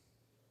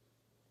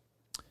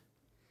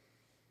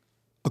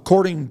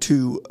 According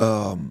to,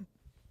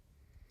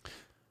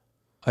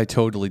 I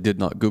totally did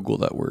not Google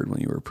that word when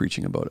you were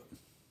preaching about it.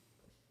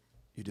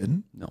 you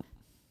didn't? No.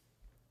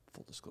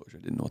 Full disclosure,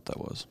 I didn't know what that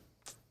was.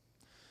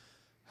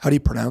 How do you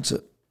pronounce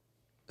it?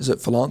 Is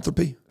it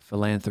philanthropy?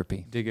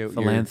 Philanthropy. Dig out your-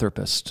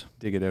 Philanthropist.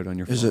 Dig it out on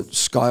your phone. Is it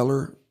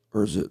Schuyler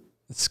or is it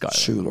It's Skylar.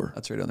 Schuler?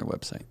 That's right on their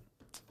website.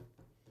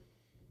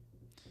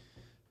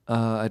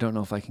 I don't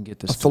know if I can get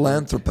this. A to work.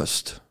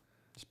 philanthropist.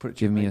 Just put it.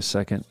 Give me a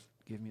second.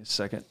 Give me a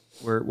second.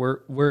 We're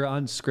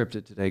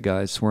unscripted today,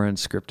 guys. We're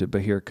unscripted,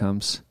 but here it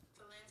comes.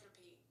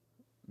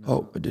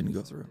 Oh, it didn't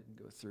go through.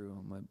 Go through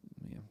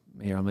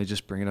here. Let me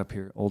just bring it up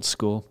here. Old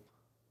school.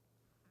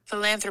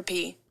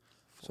 Philanthropy.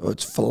 So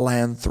it's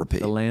philanthropy.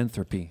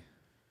 Philanthropy.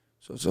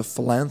 So it's a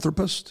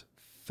philanthropist.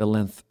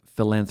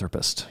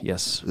 Philanthropist.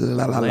 Yes.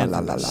 La, la, la, la, la,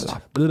 la, Philanthropist. la.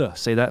 Blah,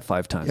 say that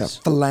 5 times. Yeah,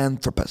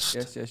 philanthropist.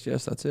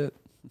 Yes. That's it.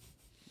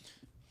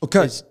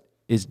 Okay.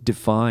 Is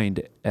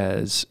defined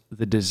as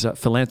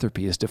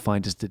philanthropy is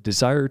defined as the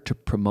desire to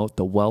promote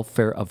the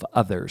welfare of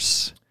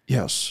others,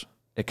 Yes.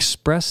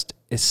 expressed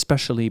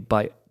especially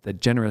by the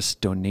generous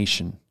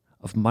donation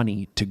of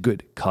money to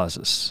good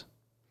causes.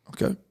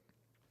 Okay.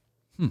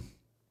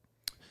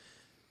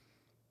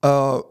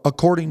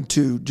 According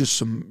to just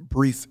some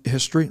brief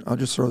history, I'll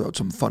just throw out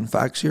some fun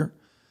facts here.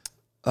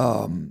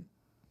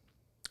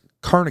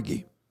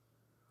 Carnegie,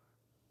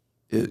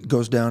 it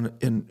goes down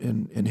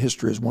in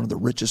history as one of the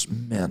richest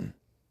men.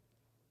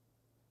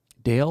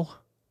 Dale?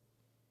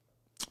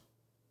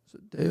 Is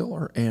it Dale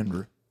or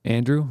Andrew?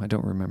 Andrew? I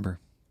don't remember.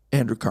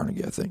 Andrew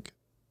Carnegie, I think.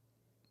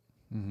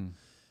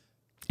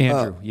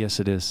 Andrew. Yes,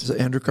 it is. Is it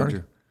Andrew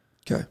Carnegie?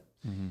 Okay.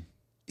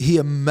 He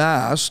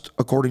amassed,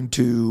 according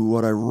to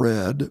what I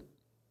read,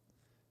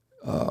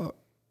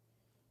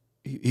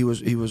 he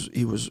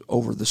was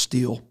over the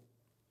steel,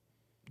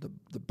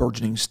 the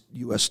burgeoning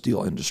U.S.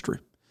 steel industry,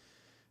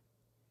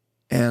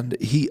 and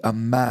he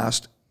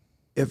amassed,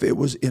 if it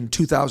was in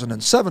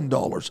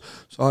 $2007,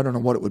 so I don't know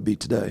what it would be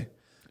today,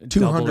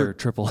 Double or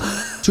triple.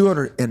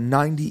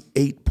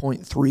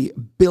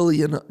 $298.3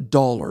 billion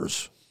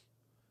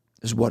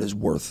is what his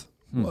worth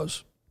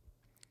was.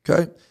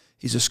 Okay?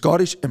 He's a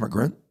Scottish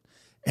immigrant,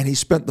 and he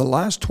spent the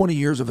last 20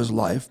 years of his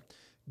life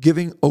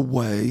giving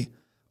away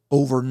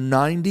over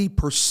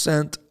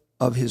 90%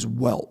 of his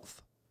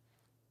wealth.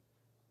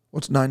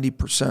 What's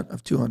 90%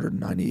 of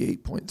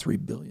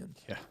 $298.3 billion?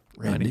 Yeah.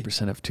 Randy?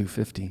 90% of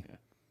 250.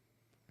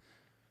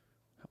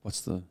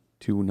 What's the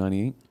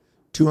 298.3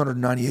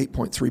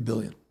 $298.3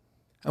 billion.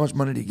 How much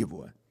money did he give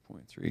away?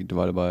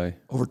 divided by?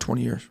 Over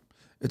 20 years.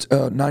 It's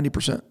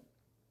 90%.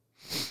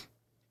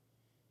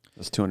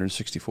 That's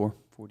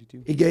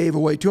 264.42. He gave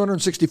away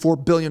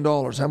 $264 billion.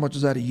 How much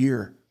is that a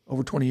year?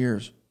 Over 20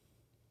 years.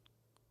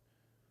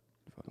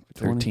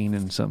 13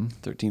 and something.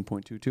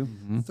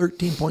 13.22.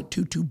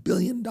 $13.22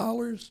 billion.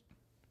 How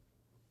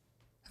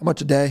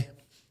much a day?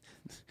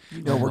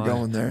 You know Oh we're my.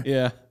 going there.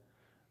 Yeah.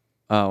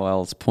 Oh,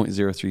 well, it's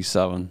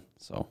 0.037.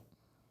 So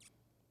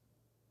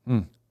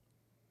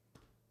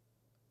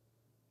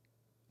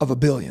Of a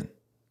billion.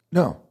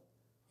 No.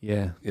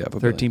 Yeah. Yeah,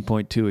 but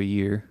 13.2 a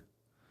year.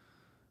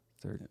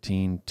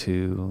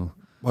 13.2.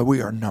 Well,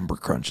 we are number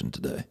crunching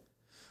today.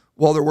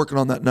 While they're working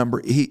on that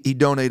number, he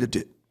donated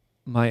to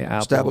My Apple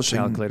Establishing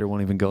calculator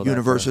won't even go that far.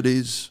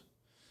 universities,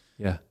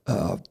 Yeah.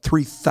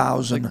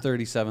 3,000, Like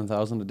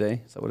 37,000 a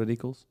day. Is that what it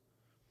equals?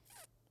 I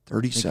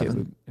think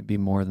 37. it'd be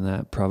more than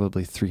that,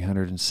 probably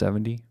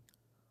 370.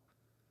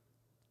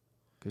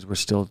 Because we're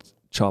still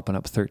chopping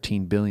up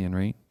 13 billion,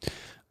 right?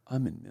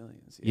 I'm in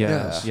millions.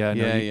 Yes. Yeah.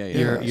 No,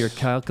 yeah. Your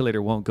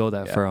calculator won't go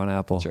that far on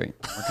Apple. That's right.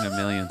 Working in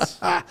millions.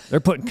 They're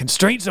putting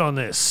constraints on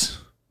this.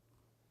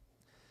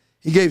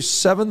 He gave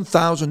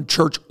 7,000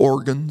 church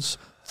organs,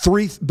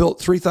 built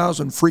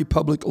 3,000 free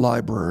public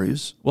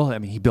libraries. Well, I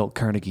mean, he built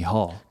Carnegie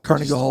Hall.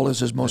 Carnegie Hall is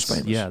his most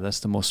famous. Yeah, that's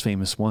the most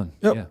famous one.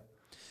 Yep. Yeah.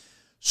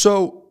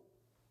 So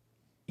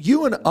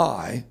you and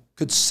I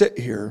could sit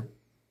here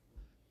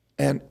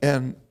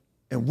and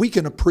we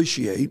can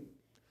appreciate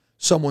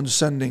someone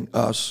sending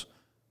us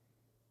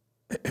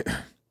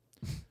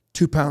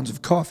 2 pounds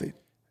of coffee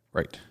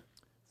Right.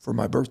 for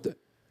my birthday.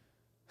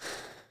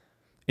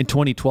 In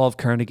 2012,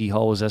 Carnegie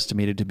Hall was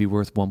estimated to be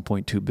worth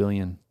 1.2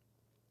 billion.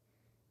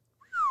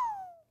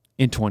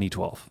 In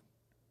 2012.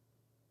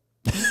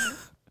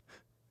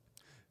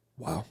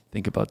 Wow.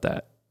 Think about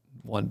that.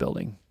 One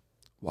building.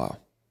 Wow.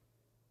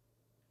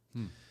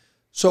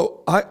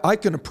 So I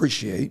can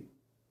appreciate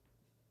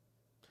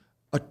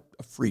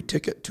a free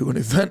ticket to an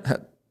event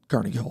at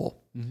Carnegie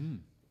Hall.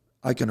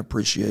 I can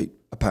appreciate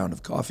a pound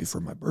of coffee for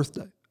my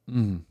birthday.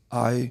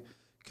 I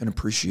can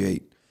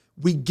appreciate,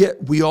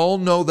 we all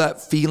know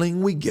that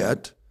feeling we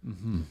get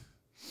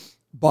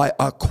by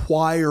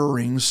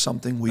acquiring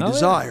something we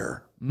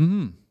desire,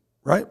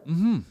 right?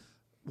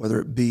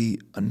 Whether it be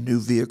a new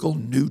vehicle,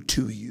 new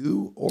to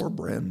you, or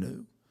brand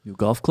new. New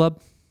golf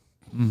club?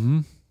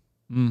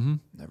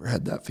 Never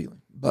had that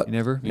feeling. But You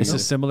never? It's a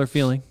similar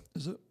feeling.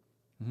 is it?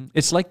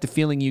 It's like the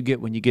feeling you get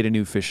when you get a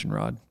new fishing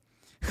rod.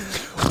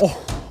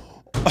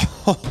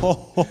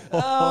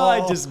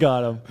 I just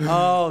got him.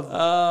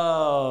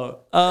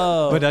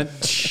 But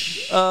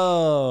It's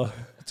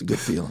a good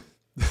feeling.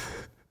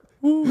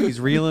 he's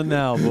reeling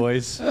now,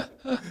 boys.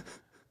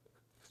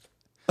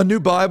 A new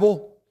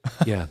Bible,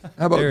 Yeah.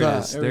 How about there that?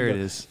 It is. There it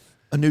is.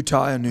 a new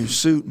tie, a new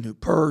suit, new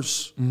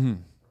purse.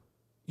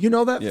 You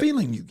know that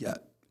feeling you get.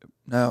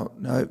 Now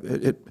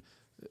it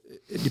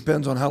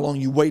depends on how long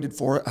you waited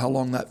for it, how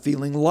long that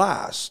feeling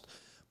lasts.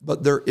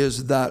 But there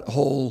is that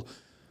whole,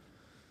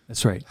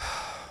 That's right.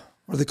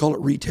 what do they call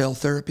it, retail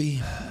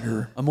therapy?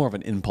 I'm more of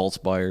an impulse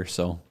buyer,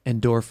 so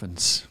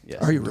Endorphins.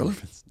 yes. Are you really?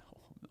 No,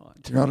 I'm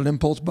not. You're not an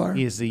impulse buyer?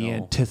 He is the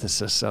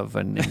antithesis of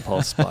an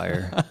impulse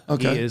buyer.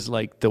 Okay. He is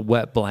like the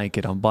wet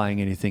blanket on buying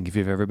anything if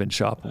you've ever been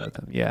shopping with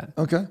him. Yeah.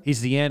 Okay.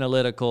 He's the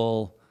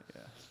analytical.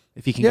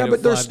 If he can Yeah, get it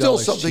but there's $5 still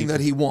something cheaper.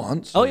 that he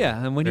wants. Oh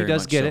yeah, and when he Very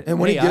does much get so. it, And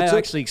when he gets I it-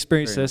 actually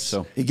experienced Very much this.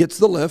 so. He gets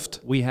the lift.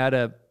 We had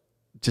a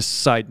just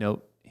side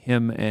note.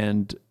 Him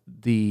and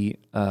the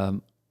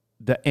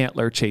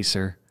antler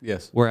chaser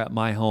Yes. were at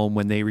my home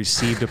when they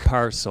received a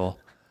parcel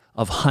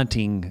of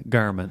hunting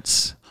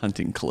garments,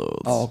 Hunting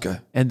clothes. Oh, okay.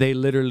 and they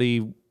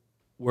literally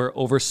were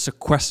over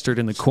sequestered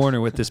in the corner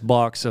with this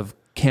box of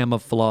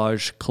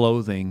camouflage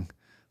clothing.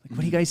 Like, what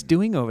are you guys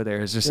doing over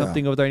there? Is there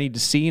something over there I need to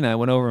see? And I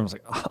went over and was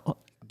like,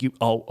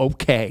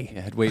 okay.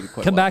 Yeah, I'd waited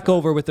quite Come a while. back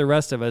over with the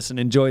rest of us and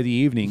enjoy the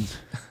evening.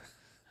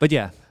 But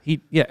yeah,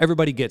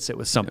 everybody gets it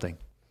with something.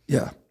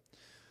 Yeah.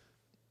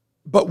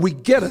 But we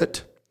get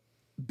it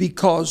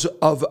because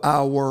of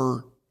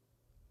our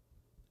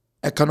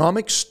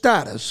economic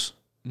status.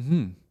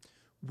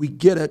 We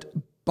get it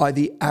by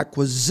the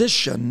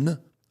acquisition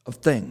of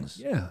things.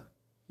 Yeah.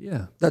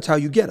 Yeah. That's how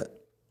you get it.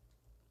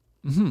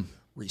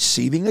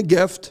 Receiving a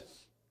gift,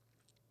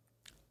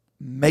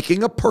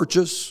 making a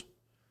purchase.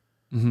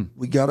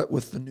 We got it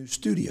with the new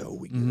studio.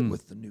 We get it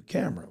with the new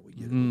camera. We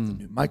get it with the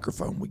new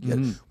microphone. We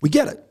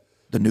get it.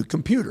 The new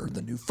computer,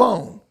 the new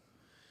phone.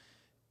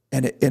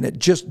 And it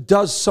just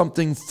does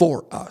something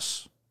for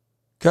us.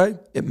 Okay?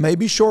 It may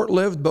be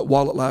short-lived, but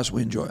while it lasts,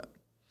 we enjoy it.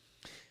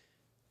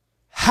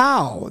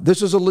 How?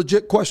 This is a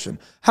legit question.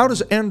 How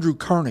does Andrew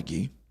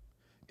Carnegie,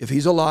 if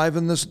he's alive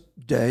in this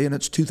day and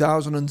it's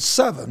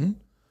 2007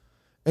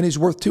 and he's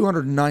worth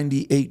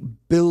 $298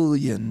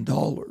 billion,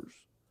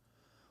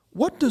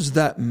 what does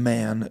that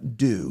man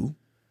do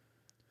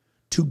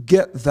to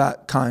get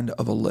that kind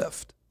of a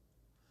lift?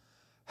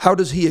 How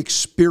does he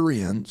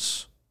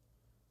experience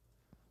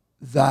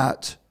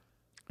that?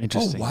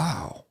 Interesting. Oh,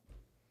 wow.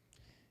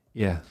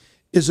 Yeah.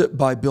 Is it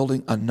by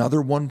building another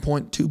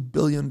 $1.2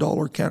 billion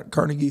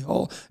Carnegie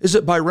Hall? Is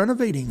it by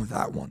renovating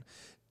that one?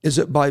 Is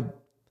it by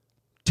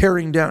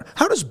tearing down?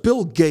 How does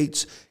Bill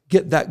Gates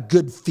get that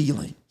good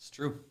feeling? It's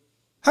true.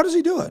 How does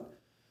he do it?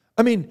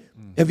 I mean,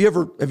 have you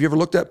ever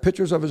looked at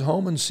pictures of his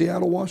home in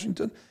Seattle,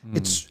 Washington?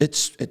 It's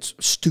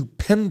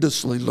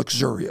stupendously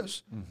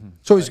luxurious.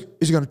 So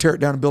he's going to tear it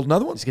down and build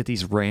another one? He's got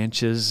these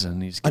ranches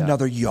and he's got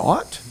Another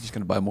yacht? He's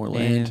going to buy more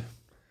land.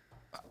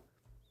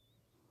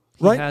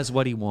 He Right? has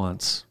what he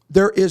wants.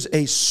 There is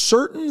a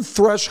certain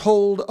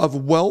threshold of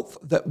wealth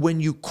that when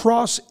you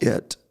cross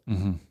it,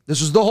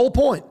 this is the whole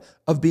point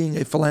of being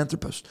a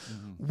philanthropist.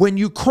 When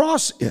you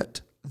cross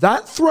it,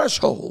 that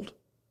threshold,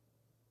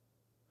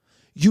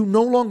 you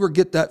no longer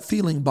get that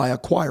feeling by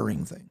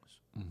acquiring things.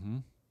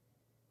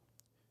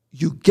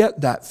 You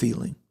get that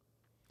feeling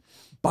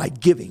by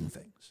giving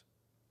things.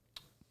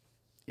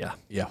 Yeah.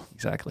 Yeah.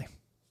 Exactly.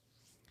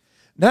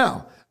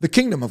 Now, the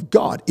kingdom of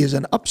God is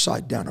an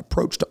upside-down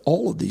approach to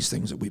all of these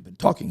things that we've been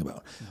talking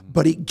about.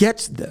 But it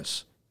gets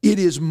this. It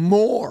is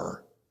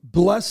more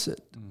blessed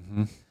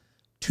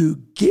to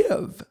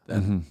give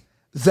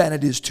than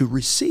it is to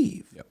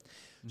receive. Yep.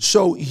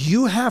 So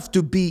you have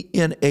to be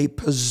in a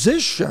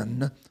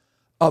position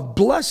of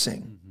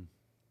blessing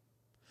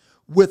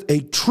with a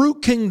true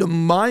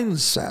kingdom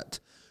mindset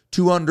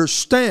to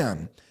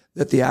understand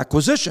that the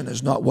acquisition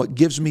is not what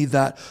gives me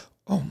that,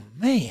 oh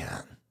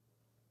man,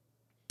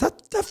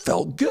 that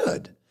felt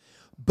good.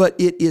 But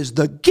it is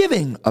the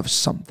giving of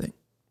something.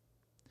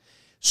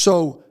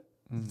 So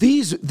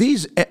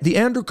the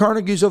Andrew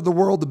Carnegies of the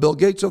world, the Bill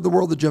Gates of the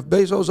world, the Jeff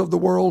Bezos of the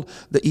world,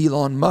 the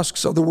Elon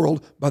Musks of the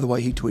world. By the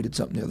way, he tweeted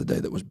something the other day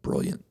that was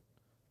brilliant.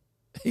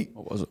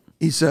 What was it?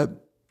 He said,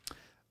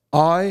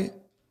 I'm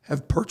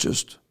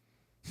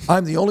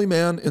the only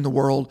man in the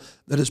world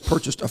that has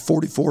purchased a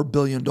 $44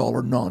 billion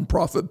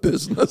nonprofit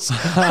business.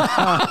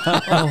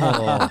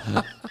 I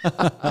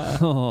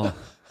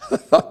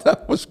thought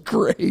that was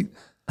great.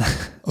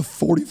 A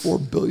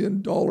 $44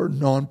 billion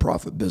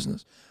nonprofit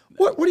business.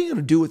 What are you going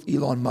to do with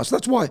Elon Musk?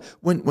 That's why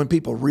when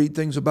people read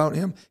things about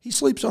him, he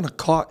sleeps on a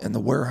cot in the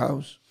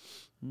warehouse,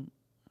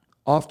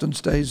 often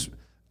stays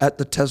at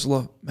the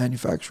Tesla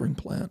manufacturing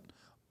plant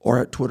or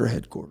at Twitter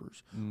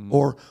headquarters.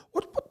 Or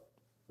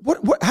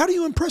how do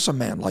you impress a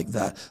man like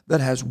that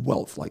has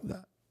wealth like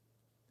that?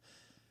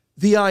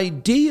 The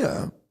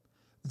idea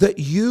that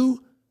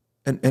you,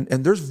 and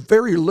there's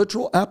very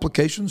literal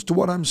applications to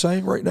what I'm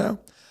saying right now.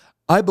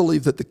 I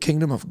believe that the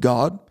kingdom of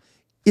God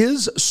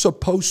is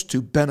supposed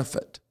to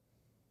benefit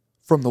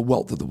from the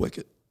wealth of the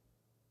wicked.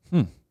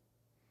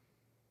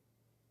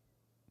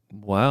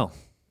 Wow.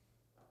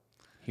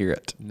 Hear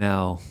it.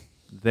 Now,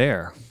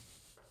 there.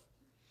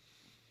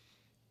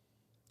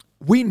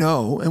 We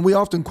know, and we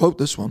often quote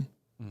this one,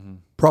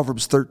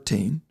 Proverbs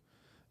 13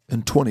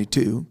 and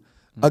 22,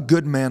 a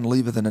good man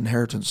leaveth an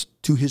inheritance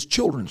to his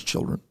children's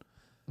children,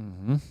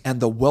 and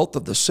the wealth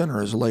of the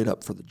sinner is laid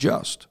up for the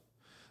just.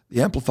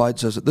 The Amplified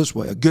says it this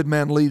way, a good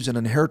man leaves an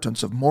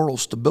inheritance of moral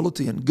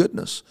stability and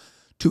goodness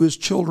to his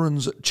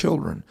children's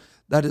children.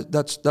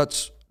 That's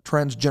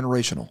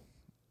transgenerational.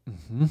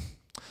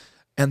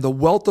 And the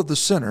wealth of the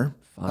sinner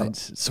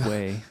Finds its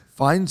way.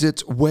 Finds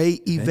its way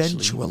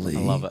eventually. I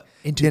love it.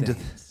 Into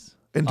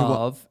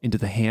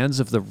the hands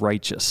of the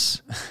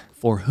righteous,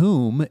 for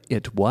whom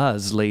it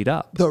was laid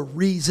up. The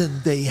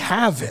reason they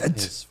have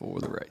it It's for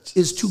the righteous.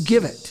 is to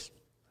give it.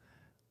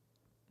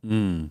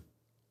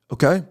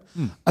 Okay?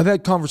 I've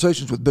had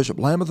conversations with Bishop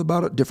Lameth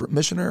about it, different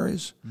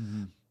missionaries.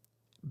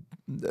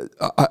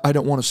 I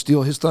don't want to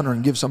steal his thunder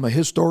and give some of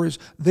his stories.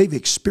 They've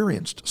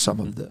experienced some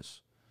of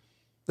this.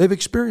 They've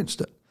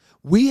experienced it.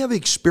 We have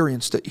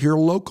experienced it here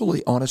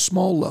locally on a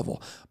small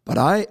level. But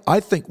I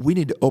think we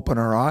need to open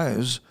our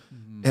eyes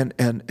and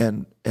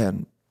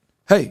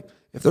hey,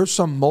 if there's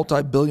some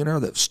multi-billionaire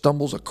that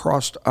stumbles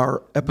across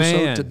our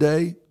episode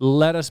today,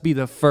 let us be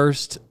the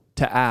first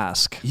to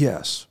ask.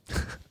 yes.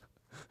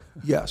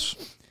 Yes.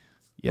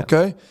 Yeah.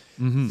 Okay?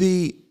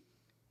 The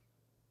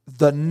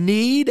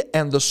need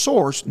and the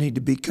source need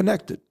to be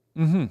connected.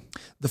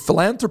 The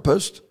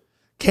philanthropist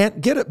can't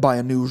get it by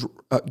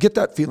get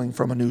that feeling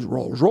from a new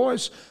Rolls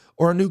Royce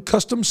or a new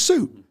custom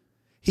suit.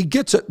 He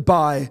gets it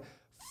by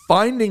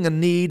finding a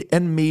need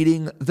and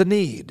meeting the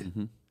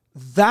need.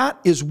 That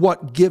is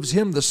what gives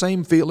him the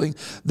same feeling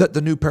that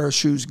the new pair of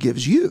shoes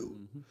gives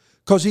you,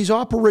 because he's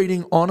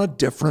operating on a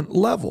different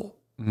level.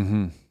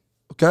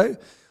 Okay?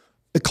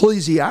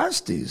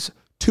 Ecclesiastes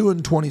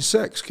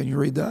 2:26. Can you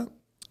read that?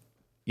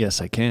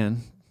 Yes, I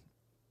can.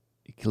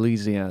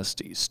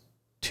 Ecclesiastes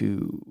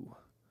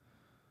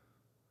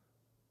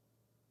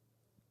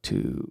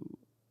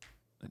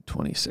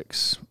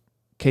 2:26.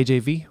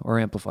 KJV or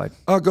Amplified?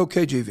 I'll go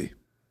KJV.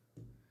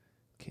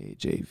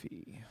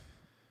 KJV.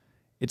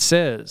 It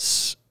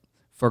says,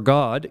 for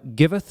God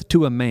giveth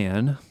to a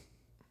man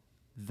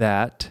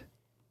that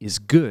is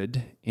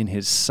good in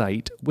his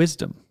sight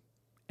wisdom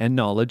and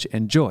knowledge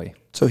and joy.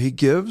 So he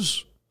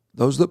gives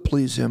those that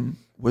please him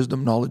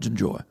wisdom, knowledge, and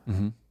joy.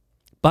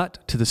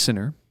 But to the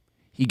sinner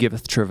he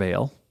giveth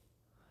travail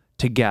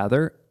to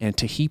gather and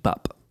to heap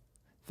up,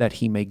 that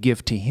he may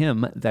give to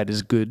him that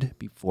is good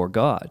before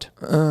God.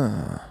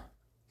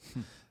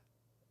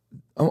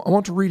 I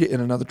want to read it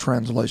in another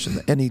translation,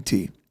 the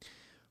NET.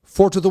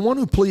 For to the one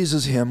who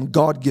pleases him,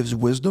 God gives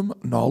wisdom,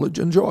 knowledge,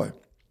 and joy.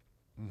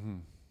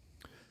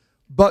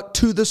 But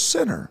to the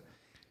sinner,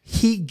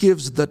 he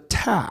gives the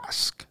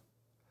task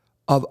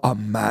of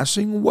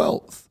amassing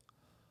wealth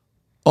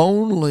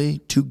only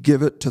to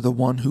give it to the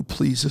one who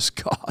pleases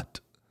God.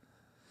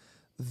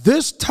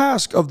 This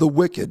task of the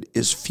wicked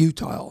is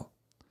futile,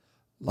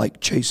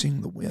 like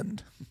chasing the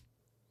wind.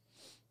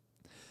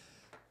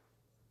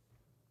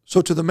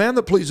 So to the man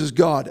that pleases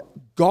God,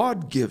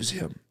 God gives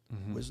him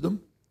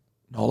wisdom,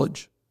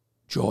 knowledge,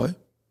 joy.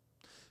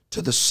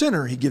 To the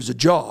sinner, he gives a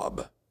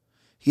job.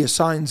 He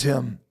assigns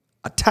him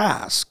a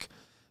task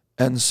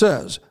and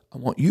says, I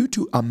want you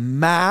to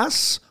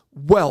amass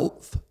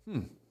wealth,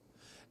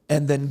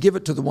 and then give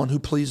it to the one who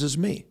pleases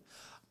me.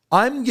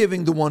 I'm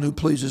giving the one who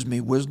pleases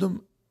me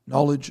wisdom,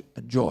 knowledge,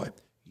 and joy.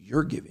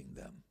 You're giving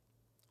them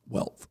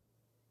wealth.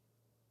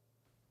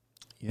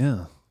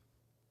 Yeah.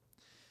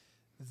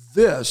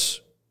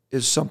 This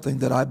is something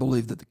that I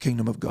believe that the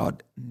kingdom of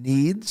God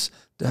needs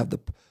to have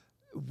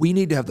we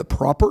need to have the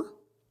proper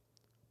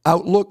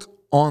outlook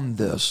on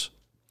this.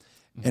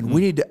 And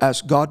we need to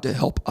ask God to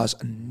help us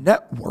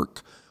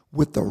network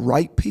with the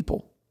right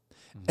people.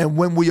 And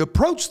when we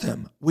approach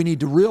them, we need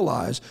to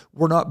realize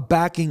we're not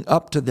backing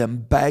up to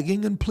them,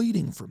 begging and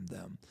pleading from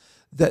them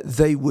that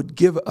they would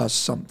give us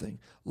something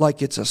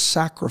like it's a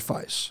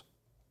sacrifice.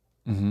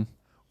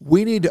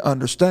 We need to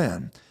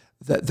understand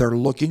that they're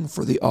looking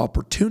for the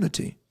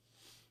opportunity.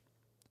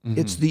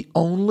 It's the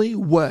only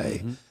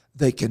way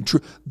they can.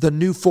 The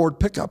new Ford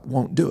pickup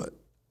won't do it.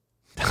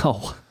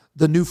 No.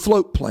 The new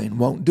float plane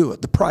won't do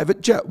it. The private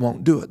jet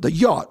won't do it. The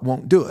yacht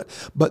won't do it.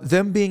 But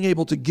them being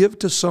able to give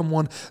to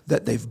someone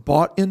that they've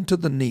bought into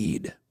the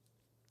need.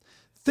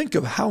 Think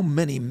of how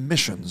many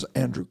missions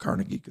Andrew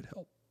Carnegie could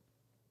help.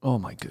 Oh,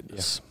 my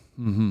goodness.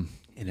 And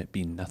it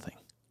be nothing.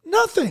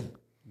 Nothing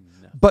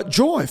but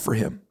joy for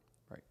him.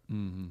 Right.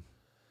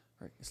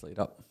 Right. It's laid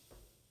up.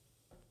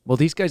 Well,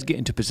 these guys get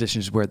into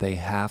positions where they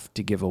have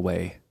to give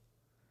away,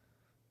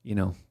 you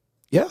know,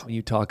 Yeah. when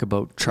you talk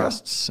about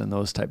trusts and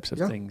those types of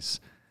things,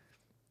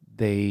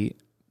 they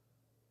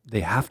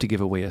have to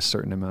give away a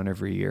certain amount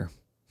every year.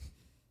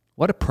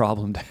 What a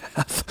problem to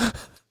have.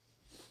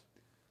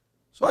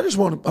 So I just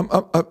want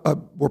to,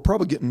 we're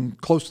probably getting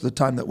close to the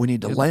time that we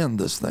need to land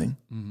this thing.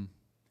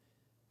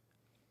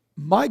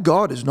 My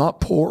God is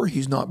not poor.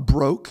 He's not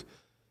broke.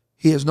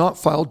 He has not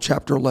filed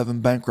Chapter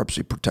 11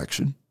 bankruptcy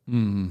protection.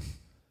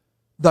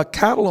 The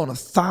cattle on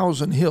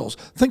 1,000 hills.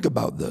 Think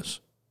about this.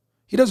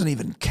 He doesn't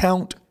even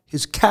count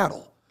his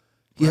cattle.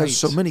 He has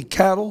so many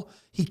cattle,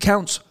 he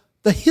counts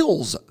the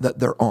hills that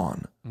they're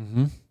on.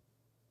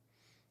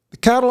 The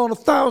cattle on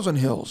 1,000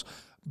 hills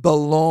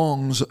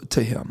belongs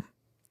to him.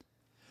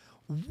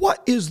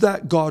 What is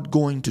that God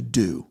going to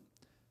do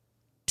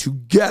to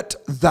get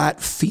that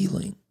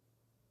feeling?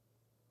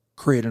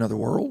 Create another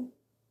world?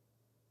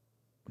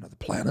 Another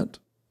planet?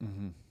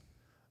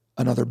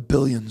 Another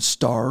billion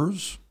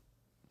stars?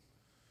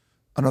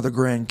 Another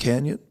Grand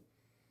Canyon?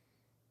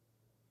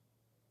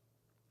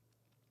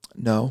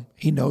 No,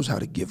 he knows how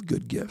to give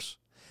good gifts.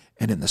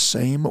 And in the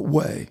same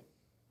way,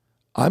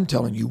 I'm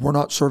telling you, we're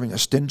not serving a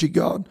stingy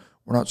God.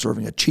 We're not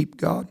serving a cheap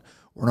God.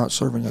 We're not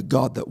serving a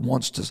God that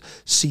wants to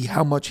see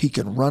how much he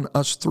can run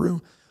us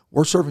through.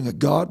 We're serving a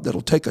God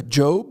that'll take a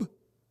Job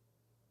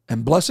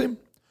and bless him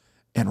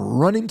and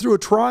run him through a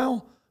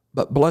trial,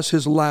 but bless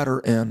his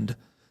latter end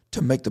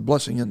to make the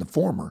blessing in the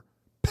former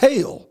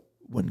pale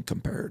when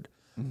compared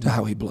to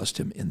how he blessed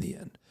him in the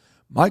end.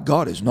 My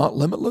God is not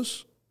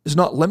limitless. Is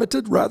not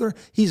limited, rather,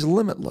 he's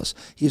limitless.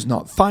 He is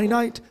not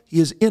finite, he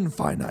is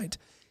infinite.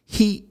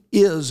 He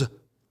is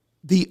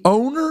the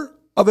owner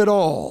of it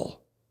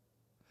all,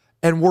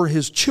 and we're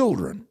his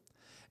children.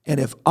 And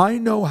if I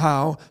know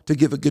how to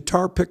give a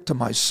guitar pick to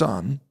my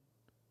son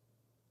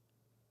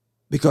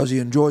because he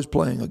enjoys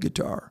playing a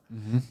guitar,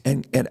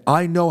 and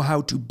I know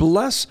how to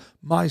bless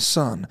my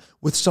son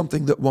with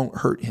something that won't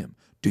hurt him,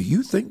 do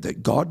you think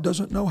that God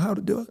doesn't know how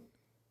to do it?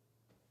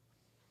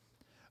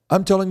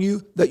 I'm telling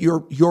you that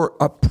your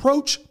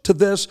approach to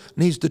this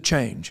needs to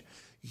change.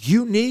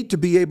 You need to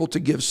be able to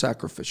give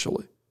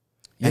sacrificially,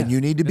 and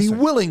you need to be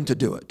willing to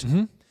do it.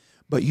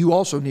 But you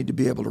also need to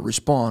be able to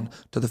respond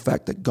to the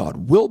fact that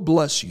God will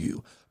bless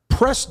you,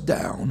 pressed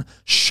down,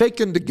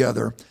 shaken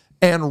together,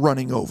 and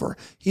running over.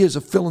 He is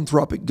a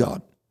philanthropic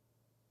God.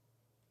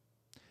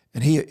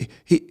 And he's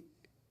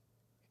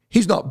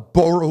not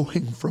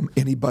borrowing from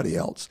anybody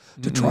else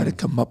to try to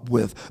come up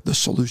with the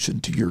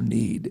solution to your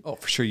need. Oh,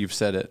 for sure. You've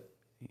said it.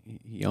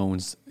 He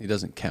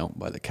doesn't count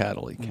by the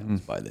cattle. He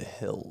counts by the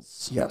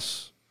hills.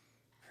 Yes.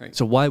 Right.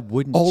 So why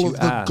wouldn't All you of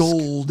the ask?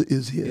 gold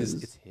is his.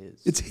 It's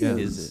his. It's his.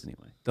 His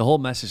anyway. The whole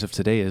message of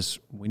today is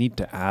we need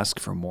to ask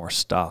for more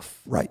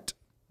stuff. Right.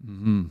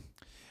 And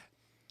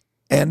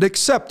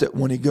accept it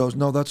when he goes,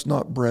 no, that's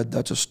not bread,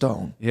 that's a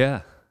stone.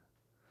 Yeah.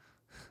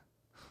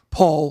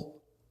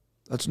 Paul,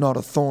 that's not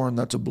a thorn,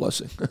 that's a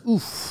blessing.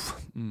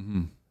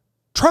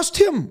 Trust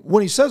him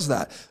when he says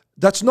that.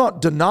 That's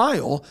not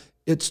denial.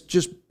 It's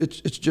just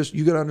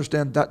you got to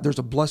understand that there's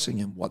a blessing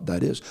in what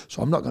that is.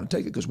 So I'm not going to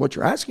take it because what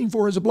you're asking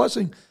for is a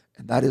blessing,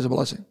 and that is a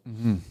blessing.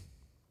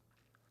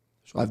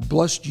 So I've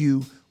blessed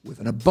you with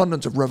an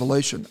abundance of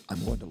revelation.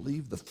 I'm going to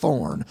leave the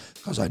thorn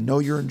because I know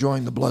you're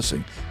enjoying the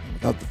blessing. And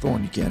without the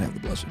thorn, you can't have the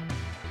blessing.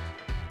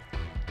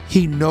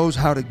 He knows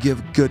how to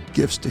give good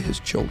gifts to his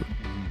children.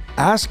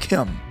 Ask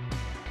him,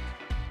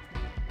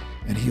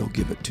 and he'll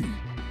give it to you.